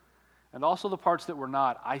faithful and also the parts that were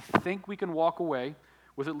not, I think we can walk away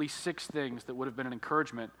with at least 6 things that would have been an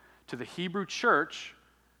encouragement to the Hebrew church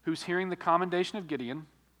who's hearing the commendation of Gideon,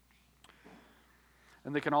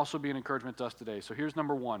 and they can also be an encouragement to us today. So here's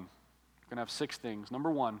number 1. We're going to have 6 things. Number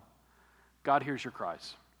 1, God hears your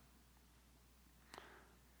cries.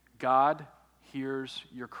 God hears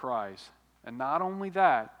your cries. And not only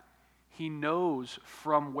that, He knows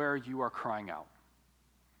from where you are crying out.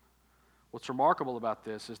 What's remarkable about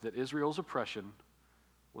this is that Israel's oppression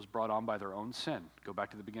was brought on by their own sin. Go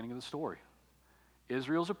back to the beginning of the story.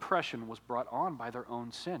 Israel's oppression was brought on by their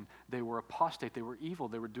own sin. They were apostate. They were evil.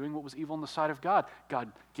 They were doing what was evil in the sight of God.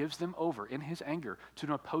 God gives them over in His anger to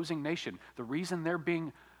an opposing nation. The reason they're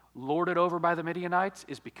being lorded over by the Midianites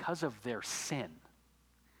is because of their sin.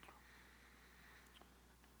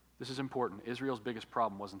 This is important. Israel's biggest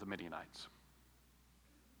problem wasn't the Midianites.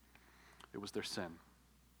 It was their sin.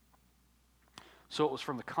 So it was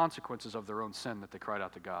from the consequences of their own sin that they cried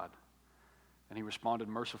out to God. And He responded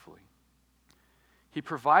mercifully. He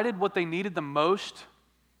provided what they needed the most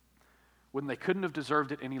when they couldn't have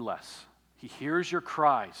deserved it any less. He hears your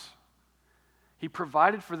cries. He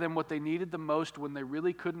provided for them what they needed the most when they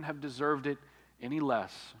really couldn't have deserved it any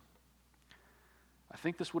less. I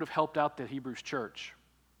think this would have helped out the Hebrews church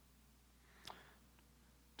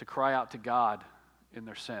to cry out to God in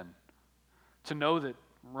their sin, to know that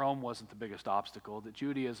Rome wasn't the biggest obstacle, that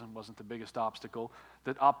Judaism wasn't the biggest obstacle,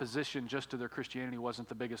 that opposition just to their Christianity wasn't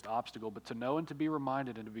the biggest obstacle, but to know and to be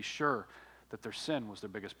reminded and to be sure that their sin was their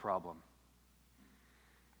biggest problem.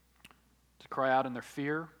 To cry out in their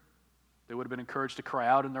fear, they would have been encouraged to cry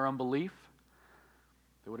out in their unbelief.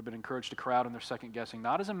 They would have been encouraged to cry out in their second guessing,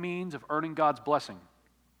 not as a means of earning God's blessing,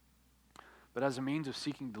 but as a means of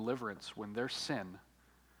seeking deliverance when their sin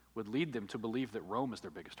would lead them to believe that Rome is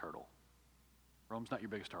their biggest hurdle. Rome's not your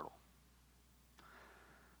biggest hurdle.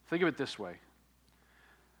 Think of it this way.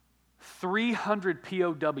 300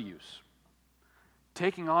 POWs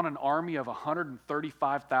taking on an army of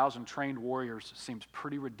 135,000 trained warriors seems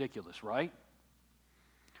pretty ridiculous, right?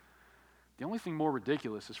 The only thing more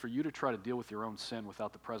ridiculous is for you to try to deal with your own sin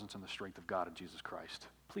without the presence and the strength of God in Jesus Christ.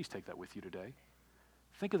 Please take that with you today.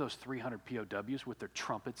 Think of those 300 POWs with their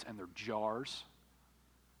trumpets and their jars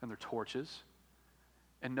and their torches,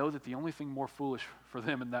 and know that the only thing more foolish for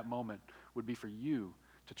them in that moment would be for you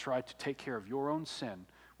to try to take care of your own sin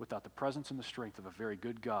without the presence and the strength of a very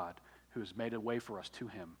good God who has made a way for us to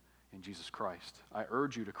Him in Jesus Christ. I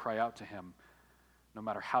urge you to cry out to Him no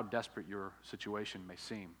matter how desperate your situation may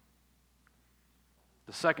seem.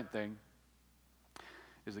 The second thing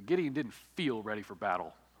is that Gideon didn't feel ready for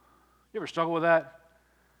battle. You ever struggle with that?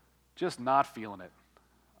 Just not feeling it.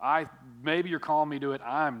 Maybe you're calling me to it.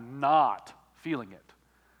 I'm not feeling it.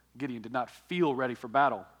 Gideon did not feel ready for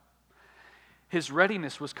battle. His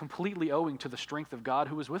readiness was completely owing to the strength of God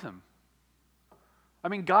who was with him. I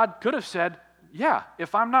mean, God could have said, yeah,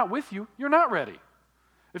 if I'm not with you, you're not ready.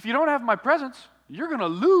 If you don't have my presence, you're going to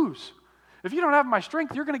lose. If you don't have my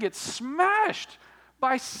strength, you're going to get smashed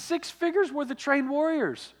by 6 figures worth of trained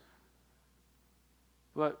warriors.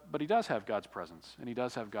 But He does have God's presence, and He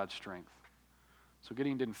does have God's strength. So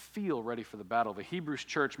Gideon didn't feel ready for the battle. The Hebrews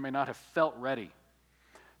church may not have felt ready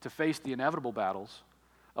to face the inevitable battles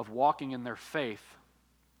of walking in their faith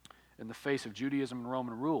in the face of Judaism and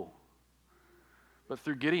Roman rule. But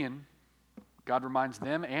through Gideon, God reminds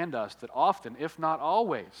them and us that often, if not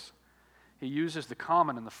always, He uses the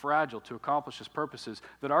common and the fragile to accomplish His purposes,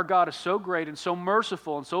 that our God is so great and so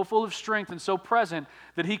merciful and so full of strength and so present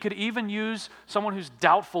that He could even use someone who's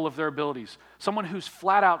doubtful of their abilities, someone who's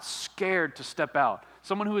flat out scared to step out,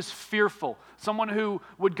 someone who is fearful, someone who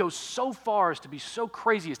would go so far as to be so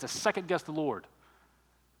crazy as to second guess the Lord,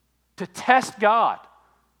 to test God.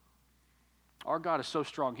 Our God is so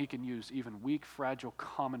strong, He can use even weak, fragile,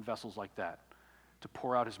 common vessels like that to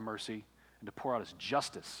pour out His mercy and to pour out His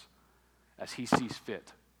justice as He sees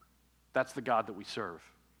fit. That's the God that we serve.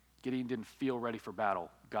 Gideon didn't feel ready for battle.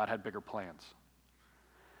 God had bigger plans.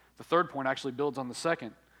 The third point actually builds on the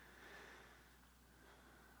second.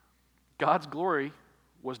 God's glory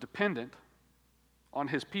was dependent on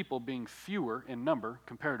His people being fewer in number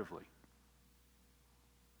comparatively.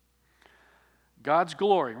 God's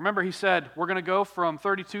glory. Remember, He said, we're going to go from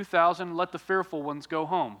 32,000, let the fearful ones go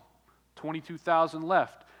home. 22,000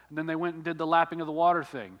 left. And then they went and did the lapping of the water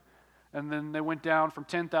thing. And then they went down from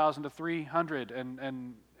 10,000 to 300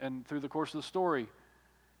 and through the course of the story.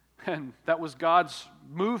 And that was God's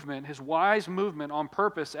movement, His wise movement on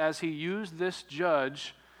purpose as He used this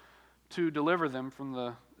judge to deliver them from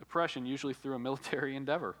the oppression, usually through a military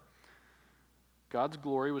endeavor. God's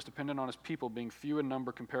glory was dependent on his people being few in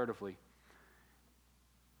number comparatively.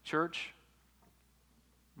 Church,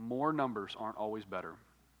 more numbers aren't always better.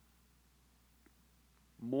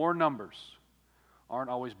 More numbers aren't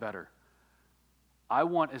always better. I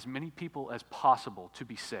want as many people as possible to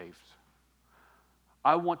be saved.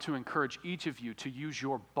 I want to encourage each of you to use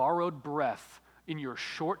your borrowed breath in your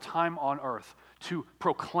short time on earth to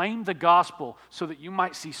proclaim the gospel so that you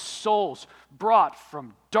might see souls brought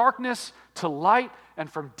from darkness to light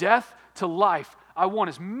and from death to life. I want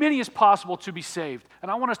as many as possible to be saved. And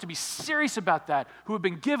I want us to be serious about that, who have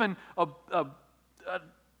been given a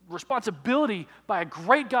responsibility by a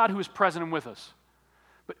great God who is present and with us.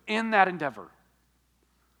 But in that endeavor,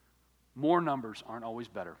 more numbers aren't always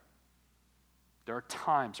better. There are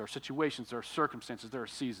times, there are situations, there are circumstances, there are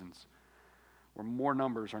seasons where more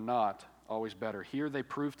numbers are not always better. Here they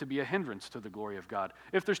prove to be a hindrance to the glory of God.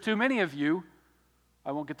 If there's too many of you,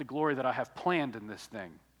 I won't get the glory that I have planned in this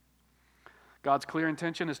thing. God's clear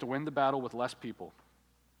intention is to win the battle with less people.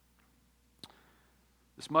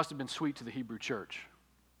 This must have been sweet to the Hebrew church.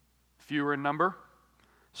 Fewer in number,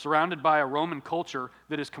 surrounded by a Roman culture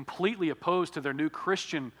that is completely opposed to their new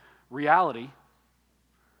Christian reality.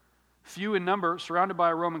 Few in number, surrounded by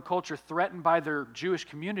a Roman culture, threatened by their Jewish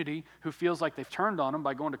community who feels like they've turned on them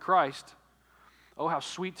by going to Christ. Oh, how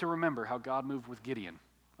sweet to remember how God moved with Gideon,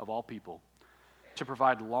 of all people, to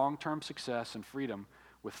provide long-term success and freedom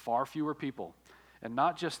with far fewer people. And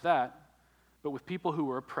not just that, but with people who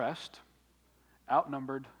were oppressed,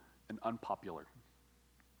 outnumbered, and unpopular.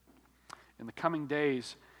 In the coming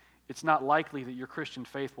days, it's not likely that your Christian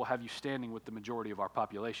faith will have you standing with the majority of our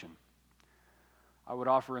population. I would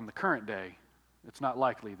offer in the current day, it's not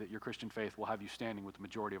likely that your Christian faith will have you standing with the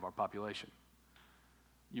majority of our population.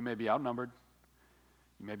 You may be outnumbered.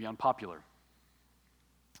 You may be unpopular.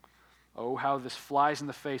 Oh, how this flies in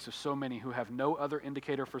the face of so many who have no other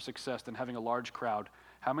indicator for success than having a large crowd.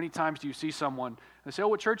 How many times do you see someone, and they say, oh,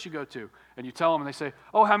 what church you go to? And you tell them, and they say,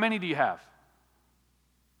 oh, how many do you have?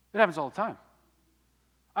 It happens all the time.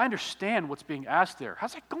 I understand what's being asked there.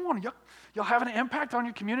 How's that going? Y'all having an impact on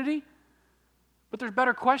your community? But there's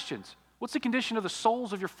better questions. What's the condition of the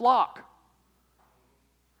souls of your flock?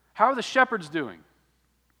 How are the shepherds doing?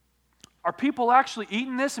 Are people actually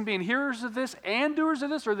eating this and being hearers of this and doers of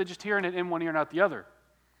this, or are they just hearing it in one ear and out the other?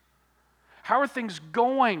 How are things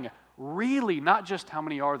going really? Not just how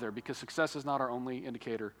many are there, because success is not our only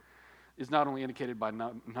indicator, is not only indicated by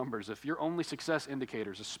numbers. If your only success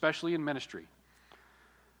indicators, especially in ministry,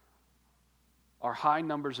 are high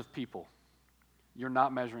numbers of people, you're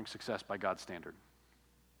not measuring success by God's standard.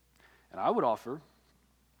 And I would offer,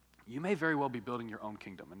 you may very well be building your own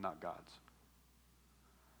kingdom and not God's.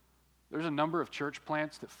 There's a number of church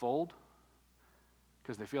plants that fold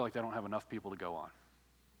because they feel like they don't have enough people to go on.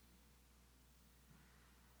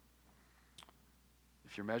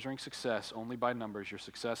 If you're measuring success only by numbers, your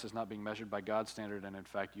success is not being measured by God's standard, and in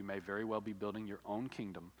fact, you may very well be building your own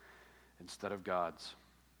kingdom instead of God's.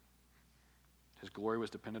 His glory was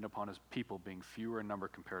dependent upon his people being fewer in number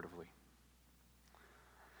comparatively.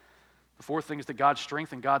 The fourth thing is that God's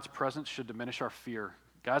strength and God's presence should diminish our fear.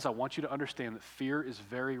 Guys, I want you to understand that fear is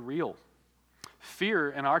very real.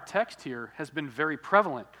 Fear in our text here has been very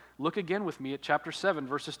prevalent. Look again with me at chapter 7,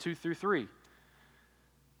 verses 2 through 3.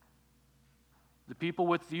 The people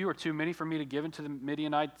with you are too many for me to give into the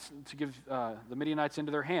Midianites, to give the Midianites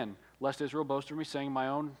into their hand, lest Israel boast of me, saying, my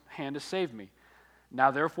own hand has saved me.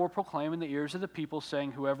 Now therefore proclaim in the ears of the people,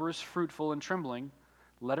 saying, whoever is fruitful and trembling,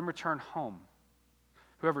 let him return home.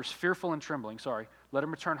 Whoever is fearful and trembling, let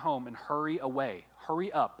him return home and hurry away.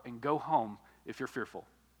 Hurry up and go home if you're fearful.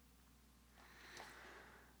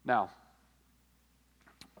 Now,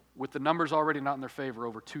 with the numbers already not in their favor,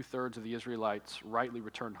 over 2/3 of the Israelites rightly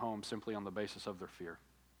returned home simply on the basis of their fear.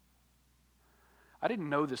 I didn't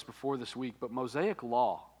know this before this week, but Mosaic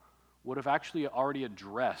law would have actually already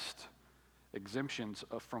addressed exemptions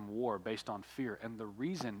from war based on fear, and the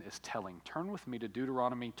reason is telling. Turn with me to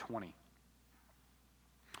Deuteronomy 20.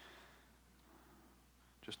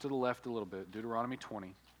 Just to the left a little bit, Deuteronomy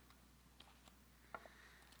 20.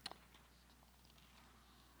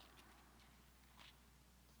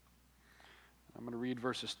 I'm going to read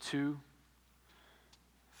verses 2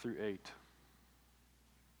 through 8.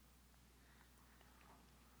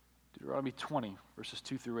 Deuteronomy 20, verses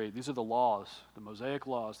 2 through 8. These are the laws, the Mosaic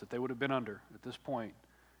laws that they would have been under at this point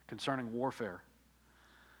concerning warfare.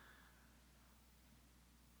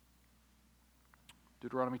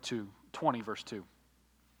 Deuteronomy 20, verse 2.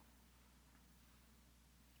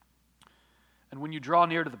 And when you draw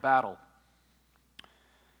near to the battle,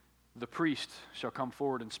 the priest shall come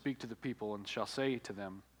forward and speak to the people and shall say to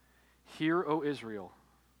them, Hear, O Israel,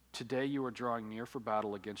 today you are drawing near for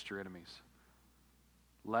battle against your enemies.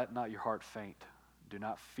 Let not your heart faint. Do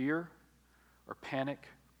not fear or panic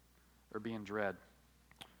or be in dread.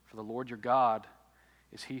 For the Lord your God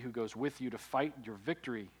is he who goes with you to fight your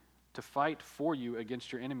victory, to fight for you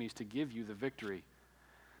against your enemies, to give you the victory.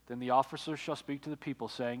 Then the officers shall speak to the people,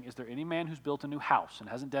 saying, is there any man who's built a new house and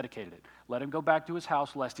hasn't dedicated it? Let him go back to his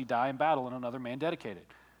house, lest he die in battle and another man dedicate it.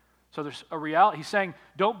 So there's a reality. He's saying,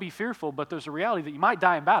 don't be fearful, but there's a reality that you might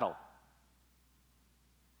die in battle.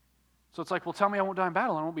 So it's like, well, tell me I won't die in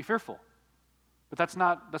battle and I won't be fearful. But that's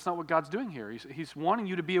not what God's doing here. He's wanting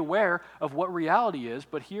you to be aware of what reality is,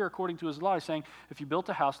 but here, according to his law, he's saying, if you built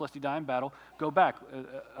a house lest you die in battle, go back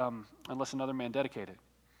unless another man dedicate it.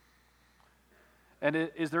 And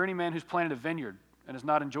is there any man who's planted a vineyard and has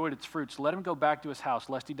not enjoyed its fruits? Let him go back to his house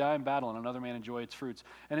lest he die in battle and another man enjoy its fruits.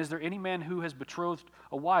 And is there any man who has betrothed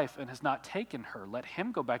a wife and has not taken her? Let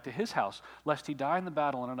him go back to his house lest he die in the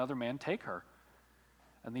battle and another man take her.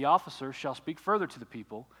 And the officers shall speak further to the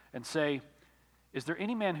people and say, is there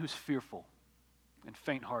any man who's fearful and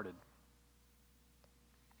faint-hearted?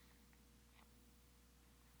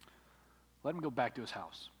 Let him go back to his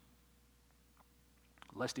house,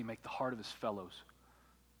 lest he make the heart of his fellows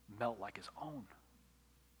melt like his own.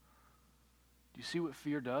 Do you see what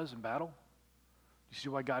fear does in battle? Do you see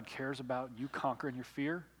why God cares about you conquering your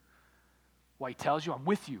fear? Why he tells you, I'm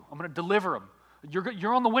with you. I'm going to deliver them.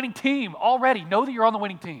 You're on the winning team already. Know that you're on the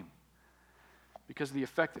winning team. Because of the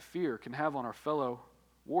effect that fear can have on our fellow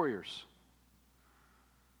warriors.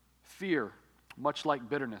 Fear, much like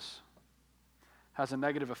bitterness, has a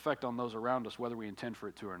negative effect on those around us, whether we intend for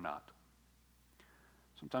it to or not.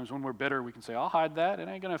 Sometimes when we're bitter, we can say, I'll hide that. It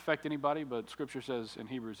ain't going to affect anybody. But Scripture says in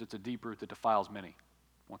Hebrews, it's a deep root that defiles many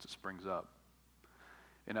once it springs up.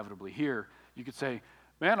 Inevitably here, you could say,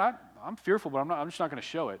 man, I'm fearful, but I'm just not going to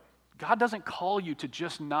show it. God doesn't call you to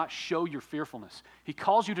just not show your fearfulness. He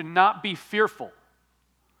calls you to not be fearful.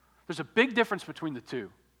 There's a big difference between the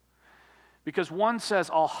two. Because one says,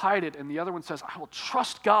 I'll hide it, and the other one says, I will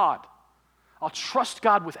trust God. I'll trust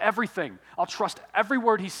God with everything. I'll trust every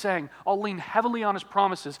word he's saying. I'll lean heavily on his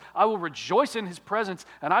promises. I will rejoice in his presence,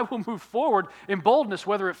 and I will move forward in boldness,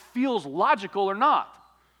 whether it feels logical or not,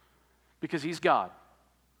 because he's God.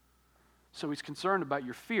 So he's concerned about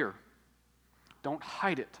your fear. Don't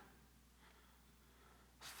hide it.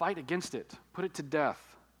 Fight against it. Put it to death.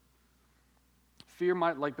 Fear,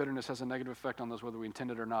 might, like bitterness, has a negative effect on those whether we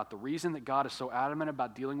intend it or not. The reason that God is so adamant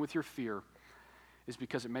about dealing with your fear is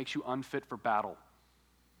because it makes you unfit for battle.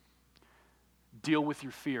 Deal with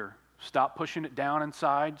your fear. Stop pushing it down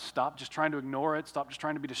inside. Stop just trying to ignore it. Stop just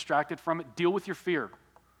trying to be distracted from it. Deal with your fear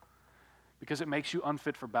because it makes you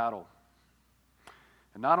unfit for battle.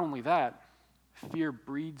 And not only that, fear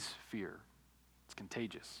breeds fear. It's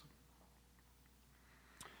contagious.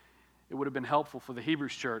 It would have been helpful for the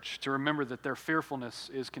Hebrews church to remember that their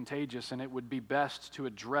fearfulness is contagious, and it would be best to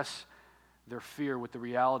address their fear with the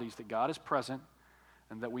realities that God is present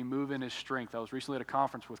and that we move in his strength. I was recently at a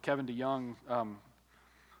conference with Kevin DeYoung,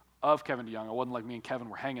 of Kevin DeYoung. It wasn't like me and Kevin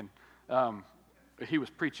were hanging. He was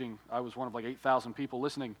preaching. I was one of like 8,000 people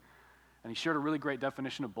listening, and he shared a really great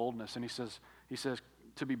definition of boldness, and he says,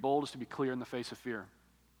 to be bold is to be clear in the face of fear.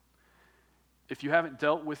 If you haven't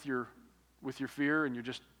dealt with your fear and you're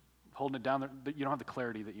just holding it down, you don't have the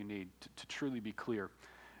clarity that you need to truly be clear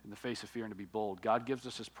in the face of fear and to be bold. God gives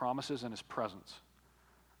us his promises and his presence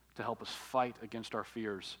to help us fight against our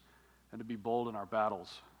fears and to be bold in our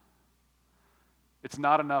battles. It's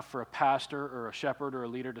not enough for a pastor or a shepherd or a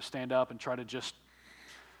leader to stand up and try to just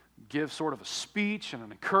give sort of a speech and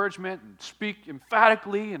an encouragement and speak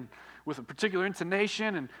emphatically and with a particular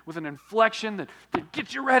intonation and with an inflection that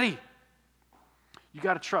gets you ready. You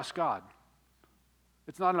got to trust God.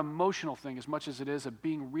 It's not an emotional thing as much as it is a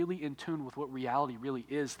being really in tune with what reality really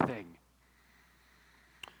is thing.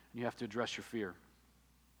 You have to address your fear.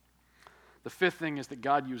 The fifth thing is that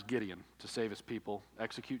God used Gideon to save his people,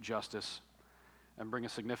 execute justice, and bring a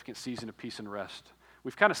significant season of peace and rest.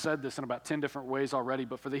 We've kind of said this in about 10 different ways already,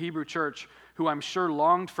 but for the Hebrew church, who I'm sure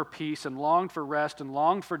longed for peace and longed for rest and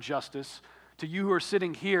longed for justice, to you who are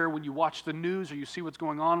sitting here when you watch the news or you see what's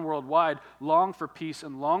going on worldwide, long for peace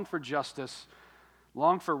and long for justice,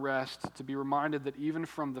 long for rest, to be reminded that even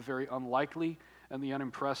from the very unlikely and the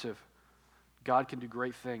unimpressive, God can do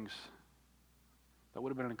great things. That would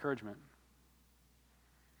have been an encouragement.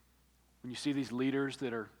 When you see these leaders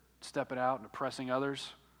that are stepping out and oppressing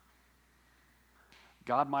others,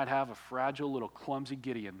 God might have a fragile little clumsy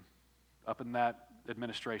Gideon up in that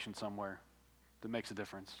administration somewhere that makes a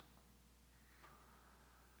difference.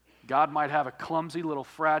 God might have a clumsy, little,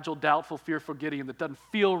 fragile, doubtful, fearful Gideon that doesn't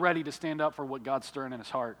feel ready to stand up for what God's stirring in his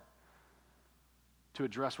heart, to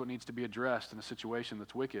address what needs to be addressed in a situation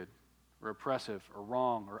that's wicked or oppressive or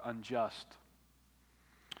wrong or unjust.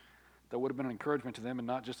 That would have been an encouragement to them, and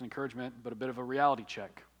not just an encouragement, but a bit of a reality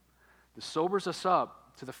check. This sobers us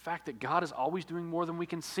up to the fact that God is always doing more than we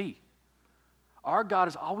can see. Our God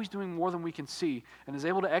is always doing more than we can see and is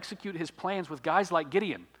able to execute his plans with guys like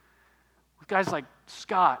Gideon, with guys like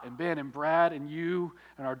Scott and Ben and Brad and you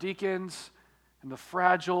and our deacons and the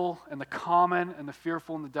fragile and the common and the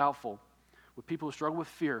fearful and the doubtful, with people who struggle with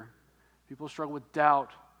fear, people who struggle with doubt,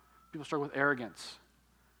 people who struggle with arrogance.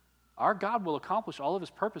 Our God will accomplish all of his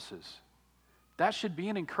purposes. That should be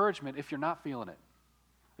an encouragement if you're not feeling it.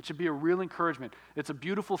 It should be a real encouragement. It's a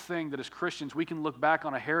beautiful thing that as Christians we can look back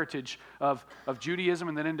on a heritage of Judaism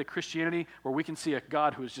and then into Christianity where we can see a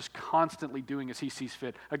God who is just constantly doing as he sees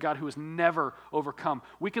fit, a God who has never overcome.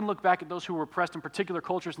 We can look back at those who were oppressed in particular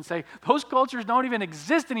cultures and say, those cultures don't even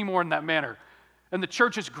exist anymore in that manner, and the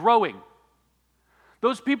church is growing.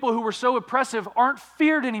 Those people who were so oppressive aren't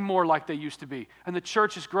feared anymore like they used to be, and the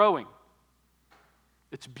church is growing.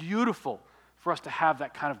 It's beautiful for us to have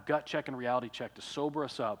that kind of gut check and reality check to sober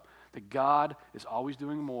us up that God is always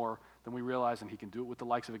doing more than we realize, and he can do it with the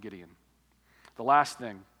likes of a Gideon. The last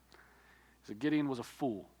thing is that Gideon was a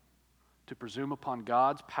fool to presume upon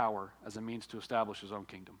God's power as a means to establish his own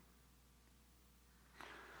kingdom.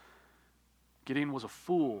 Gideon was a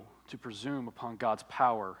fool to presume upon God's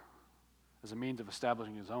power as a means of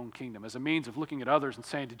establishing his own kingdom, as a means of looking at others and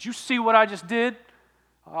saying, did you see what I just did?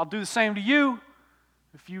 I'll do the same to you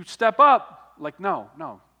if you step up. Like, no,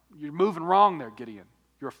 you're moving wrong there, Gideon.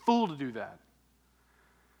 You're a fool to do that.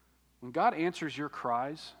 When God answers your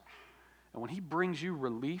cries, and when he brings you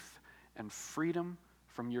relief and freedom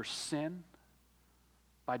from your sin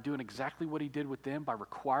by doing exactly what he did with them, by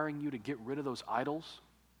requiring you to get rid of those idols,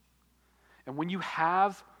 and when you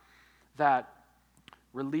have that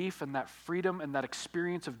relief and that freedom and that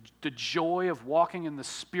experience of the joy of walking in the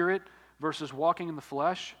Spirit versus walking in the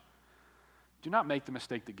flesh, do not make the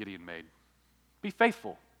mistake that Gideon made. Be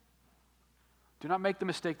faithful. Do not make the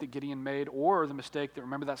mistake that Gideon made, or the mistake that,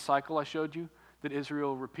 remember that cycle I showed you, that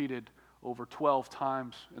Israel repeated over 12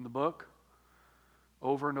 times in the book?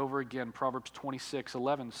 Over and over again, Proverbs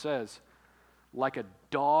 26:11 says, like a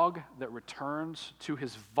dog that returns to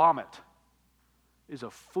his vomit is a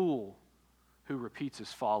fool who repeats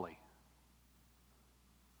his folly.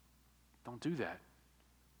 Don't do that.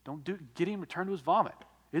 Gideon returned to his vomit.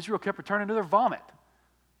 Israel kept returning to their vomit.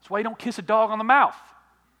 That's why you don't kiss a dog on the mouth.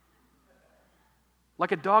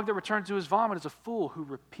 Like a dog that returns to his vomit is a fool who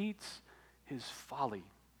repeats his folly.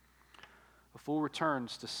 A fool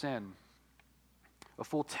returns to sin. A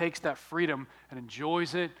fool takes that freedom and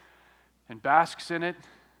enjoys it and basks in it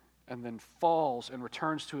and then falls and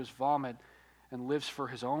returns to his vomit and lives for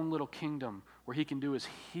his own little kingdom where he can do as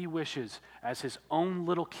he wishes as his own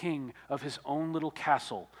little king of his own little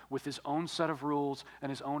castle with his own set of rules and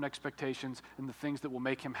his own expectations and the things that will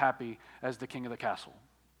make him happy as the king of the castle.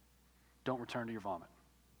 Don't return to your vomit.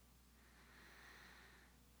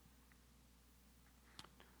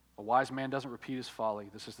 A wise man doesn't repeat his folly.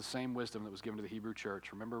 This is the same wisdom that was given to the Hebrew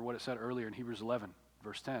church. Remember what it said earlier in Hebrews 11,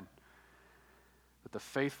 verse 10. That the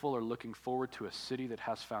faithful are looking forward to a city that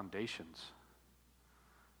has foundations,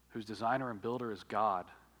 whose designer and builder is God.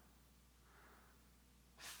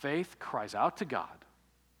 Faith cries out to God,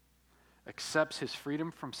 accepts his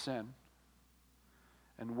freedom from sin,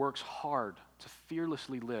 and works hard to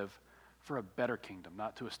fearlessly live for a better kingdom,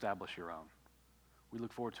 not to establish your own. We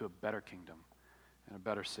look forward to a better kingdom and a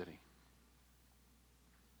better city.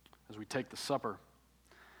 As we take the supper,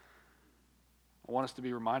 I want us to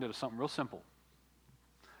be reminded of something real simple.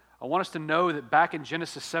 I want us to know that back in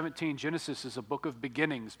Genesis 17, Genesis is a book of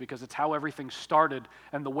beginnings because it's how everything started.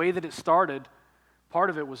 And the way that it started,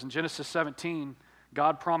 part of it was in Genesis 17,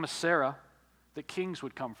 God promised Sarah that kings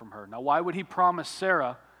would come from her. Now, why would he promise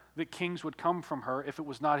Sarah that kings would come from her if it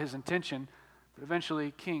was not his intention that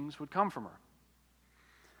eventually kings would come from her?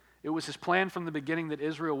 It was his plan from the beginning that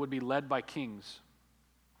Israel would be led by kings.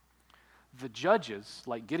 The judges,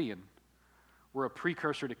 like Gideon, were a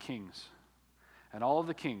precursor to kings. And all of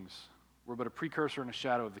the kings were but a precursor and a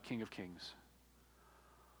shadow of the King of Kings.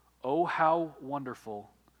 Oh, how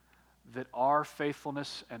wonderful that our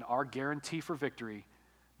faithfulness and our guarantee for victory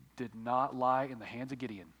did not lie in the hands of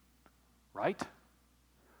Gideon, right?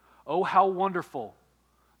 Oh, how wonderful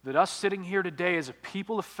that us sitting here today as a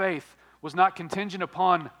people of faith was not contingent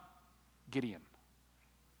upon Gideon,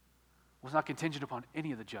 was not contingent upon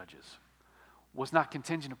any of the judges, was not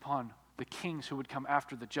contingent upon the kings who would come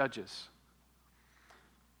after the judges.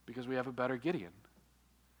 because we have a better Gideon.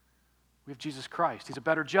 We have Jesus Christ. He's a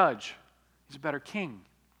better judge. He's a better king.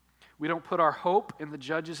 We don't put our hope in the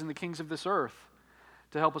judges and the kings of this earth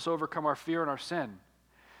to help us overcome our fear and our sin.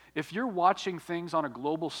 If you're watching things on a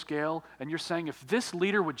global scale and you're saying, if this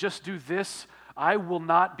leader would just do this, I will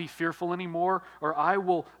not be fearful anymore, or I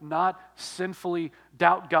will not sinfully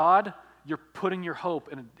doubt God, you're putting your hope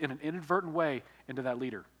in an inadvertent way into that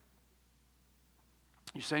leader.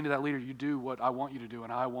 You're saying to that leader, you do what I want you to do,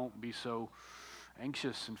 and I won't be so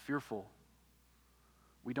anxious and fearful.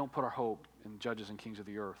 We don't put our hope in judges and kings of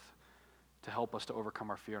the earth to help us to overcome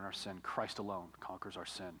our fear and our sin. Christ alone conquers our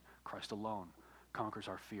sin. Christ alone conquers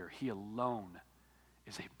our fear. He alone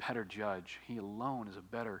is a better judge. He alone is a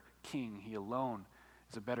better king. He alone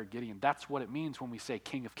is a better Gideon. That's what it means when we say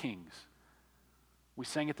King of Kings. We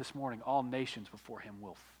sang it this morning, all nations before him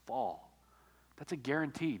will fall. That's a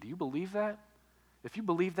guarantee. Do you believe that? If you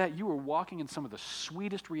believe that, you are walking in some of the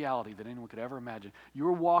sweetest reality that anyone could ever imagine. You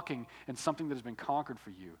are walking in something that has been conquered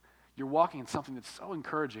for you. You're walking in something that's so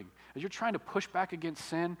encouraging. As you're trying to push back against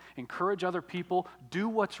sin, encourage other people, do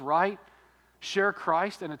what's right, share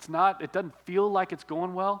Christ, and it doesn't feel like it's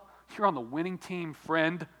going well, you're on the winning team,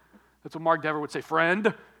 friend. That's what Mark Dever would say,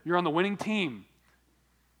 friend. You're on the winning team.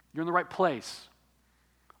 You're in the right place.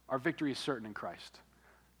 Our victory is certain in Christ.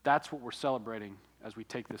 That's what we're celebrating as we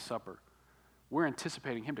take this supper. We're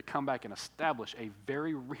anticipating him to come back and establish a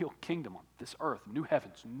very real kingdom on this earth, new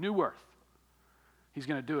heavens, new earth. He's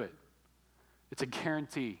going to do it. It's a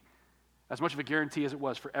guarantee, as much of a guarantee as it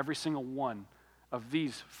was for every single one of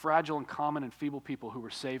these fragile and common and feeble people who were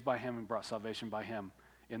saved by him and brought salvation by him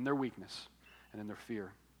in their weakness and in their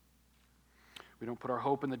fear. We don't put our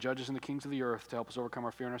hope in the judges and the kings of the earth to help us overcome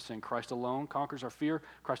our fear and our sin. Christ alone conquers our fear.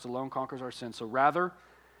 Christ alone conquers our sin. So rather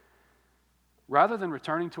than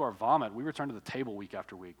returning to our vomit, we return to the table week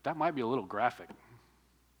after week. That might be a little graphic,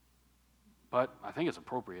 but I think it's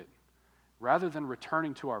appropriate. Rather than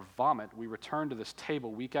returning to our vomit, we return to this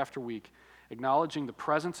table week after week, acknowledging the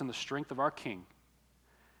presence and the strength of our King,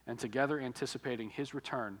 and together anticipating his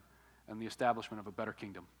return and the establishment of a better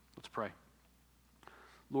kingdom. Let's pray.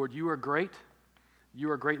 Lord, you are great. You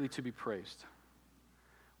are greatly to be praised.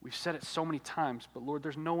 We've said it so many times, but Lord,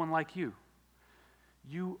 there's no one like you.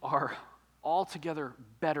 You are altogether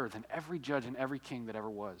better than every judge and every king that ever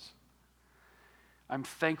was. I'm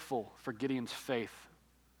thankful for Gideon's faith.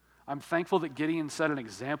 I'm thankful that Gideon set an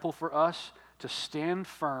example for us to stand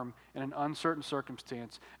firm in an uncertain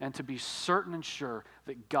circumstance and to be certain and sure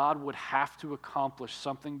that God would have to accomplish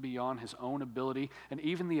something beyond his own ability and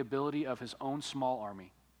even the ability of his own small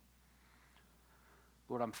army.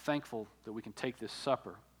 Lord, I'm thankful that we can take this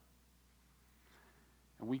supper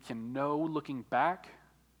and we can know, looking back,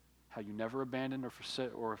 how you never abandoned and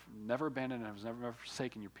have never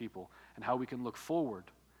forsaken your people, and how we can look forward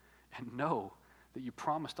and know that you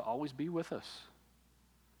promise to always be with us.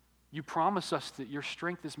 You promise us that your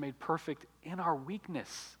strength is made perfect in our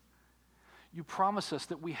weakness. You promise us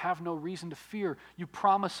that we have no reason to fear. You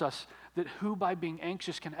promise us that who by being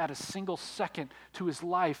anxious can add a single second to his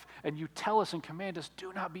life, and you tell us and command us,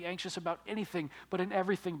 do not be anxious about anything, but in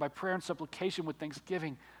everything by prayer and supplication with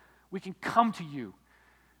thanksgiving. We can come to you,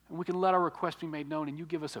 and we can let our requests be made known, and you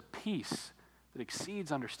give us a peace that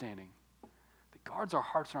exceeds understanding, that guards our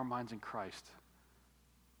hearts and our minds in Christ.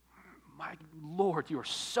 My Lord, you are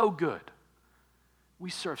so good. We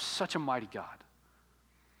serve such a mighty God.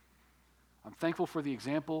 I'm thankful for the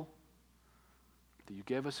example that you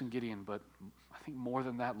gave us in Gideon, but I think more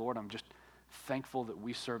than that, Lord, I'm just thankful that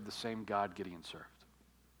we serve the same God Gideon served.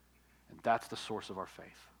 And that's the source of our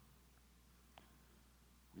faith.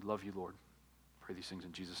 We love you, Lord. Pray these things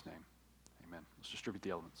in Jesus' name. Amen. Let's distribute the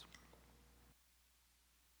elements.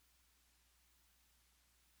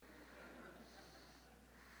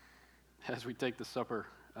 As we take the supper,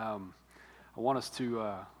 I don't want us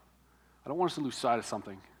to lose sight of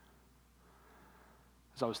something.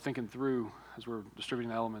 As I was thinking through, as we're distributing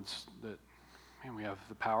the elements, that, man, we have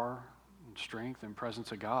the power and strength and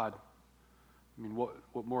presence of God. I mean,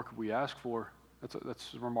 what more could we ask for?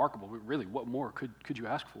 That's remarkable. Really, what more could you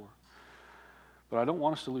ask for? But I don't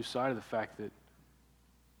want us to lose sight of the fact that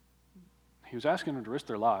he was asking them to risk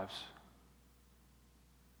their lives.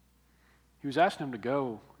 He was asking them to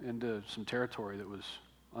go into some territory that was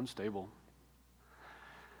unstable.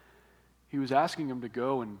 He was asking them to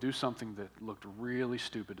go and do something that looked really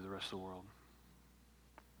stupid to the rest of the world.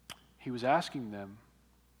 He was asking them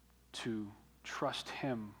to trust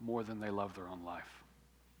him more than they love their own life.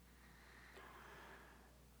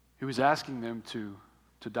 He was asking them to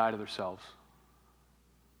die to themselves.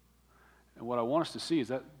 And what I want us to see is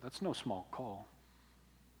that that's no small call.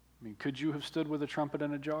 I mean, could you have stood with a trumpet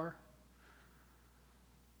in a jar?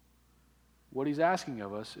 What he's asking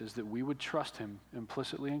of us is that we would trust him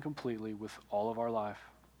implicitly and completely with all of our life.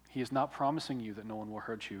 He is not promising you that no one will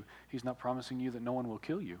hurt you. He's not promising you that no one will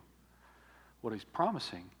kill you. What he's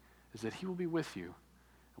promising is that he will be with you.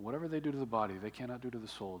 And whatever they do to the body, they cannot do to the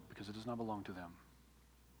soul because it does not belong to them.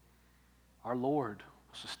 Our Lord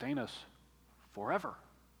will sustain us forever.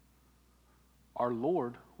 Our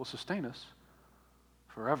Lord will sustain us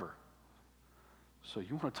forever. So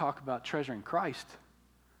you want to talk about treasuring Christ?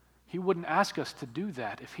 He wouldn't ask us to do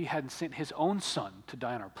that if he hadn't sent his own son to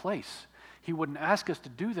die in our place. He wouldn't ask us to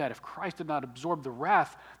do that if Christ did not absorb the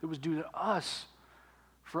wrath that was due to us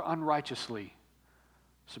for unrighteously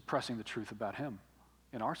suppressing the truth about him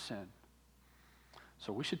in our sin.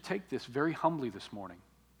 So we should take this very humbly this morning.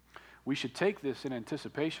 We should take this in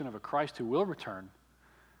anticipation of a Christ who will return,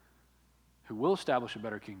 who will establish a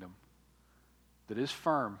better kingdom that is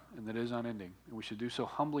firm and that is unending. And we should do so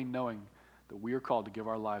humbly, knowing that we are called to give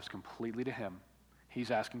our lives completely to him.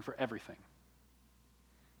 He's asking for everything.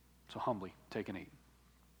 So humbly, take and eat.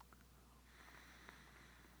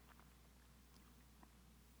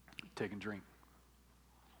 Take and drink.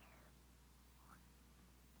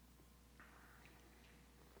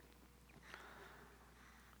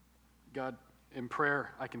 God, in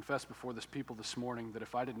prayer, I confess before this people this morning that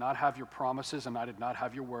if I did not have your promises and I did not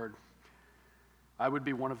have your word, I would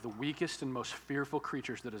be one of the weakest and most fearful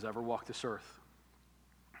creatures that has ever walked this earth.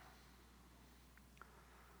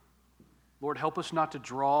 Lord, help us not to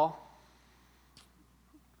draw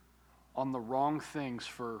on the wrong things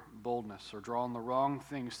for boldness or draw on the wrong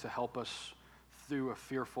things to help us through a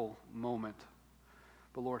fearful moment.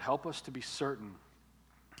 But Lord, help us to be certain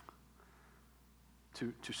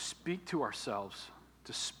to speak to ourselves,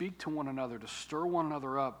 to speak to one another, to stir one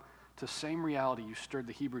another up to the same reality you stirred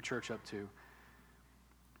the Hebrew church up to,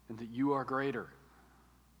 and that you are greater,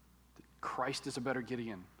 that Christ is a better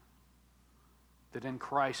Gideon, that in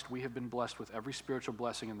Christ we have been blessed with every spiritual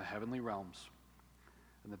blessing in the heavenly realms,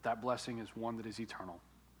 and that blessing is one that is eternal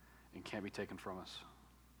and can't be taken from us.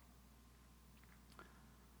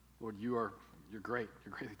 Lord, you're great.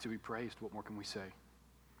 You're greatly to be praised. What more can we say?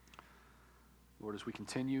 Lord, as we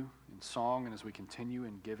continue in song and as we continue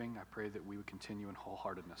in giving, I pray that we would continue in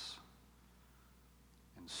wholeheartedness,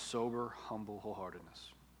 in sober, humble wholeheartedness.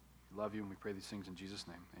 We love you and we pray these things in Jesus'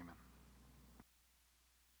 name. Amen.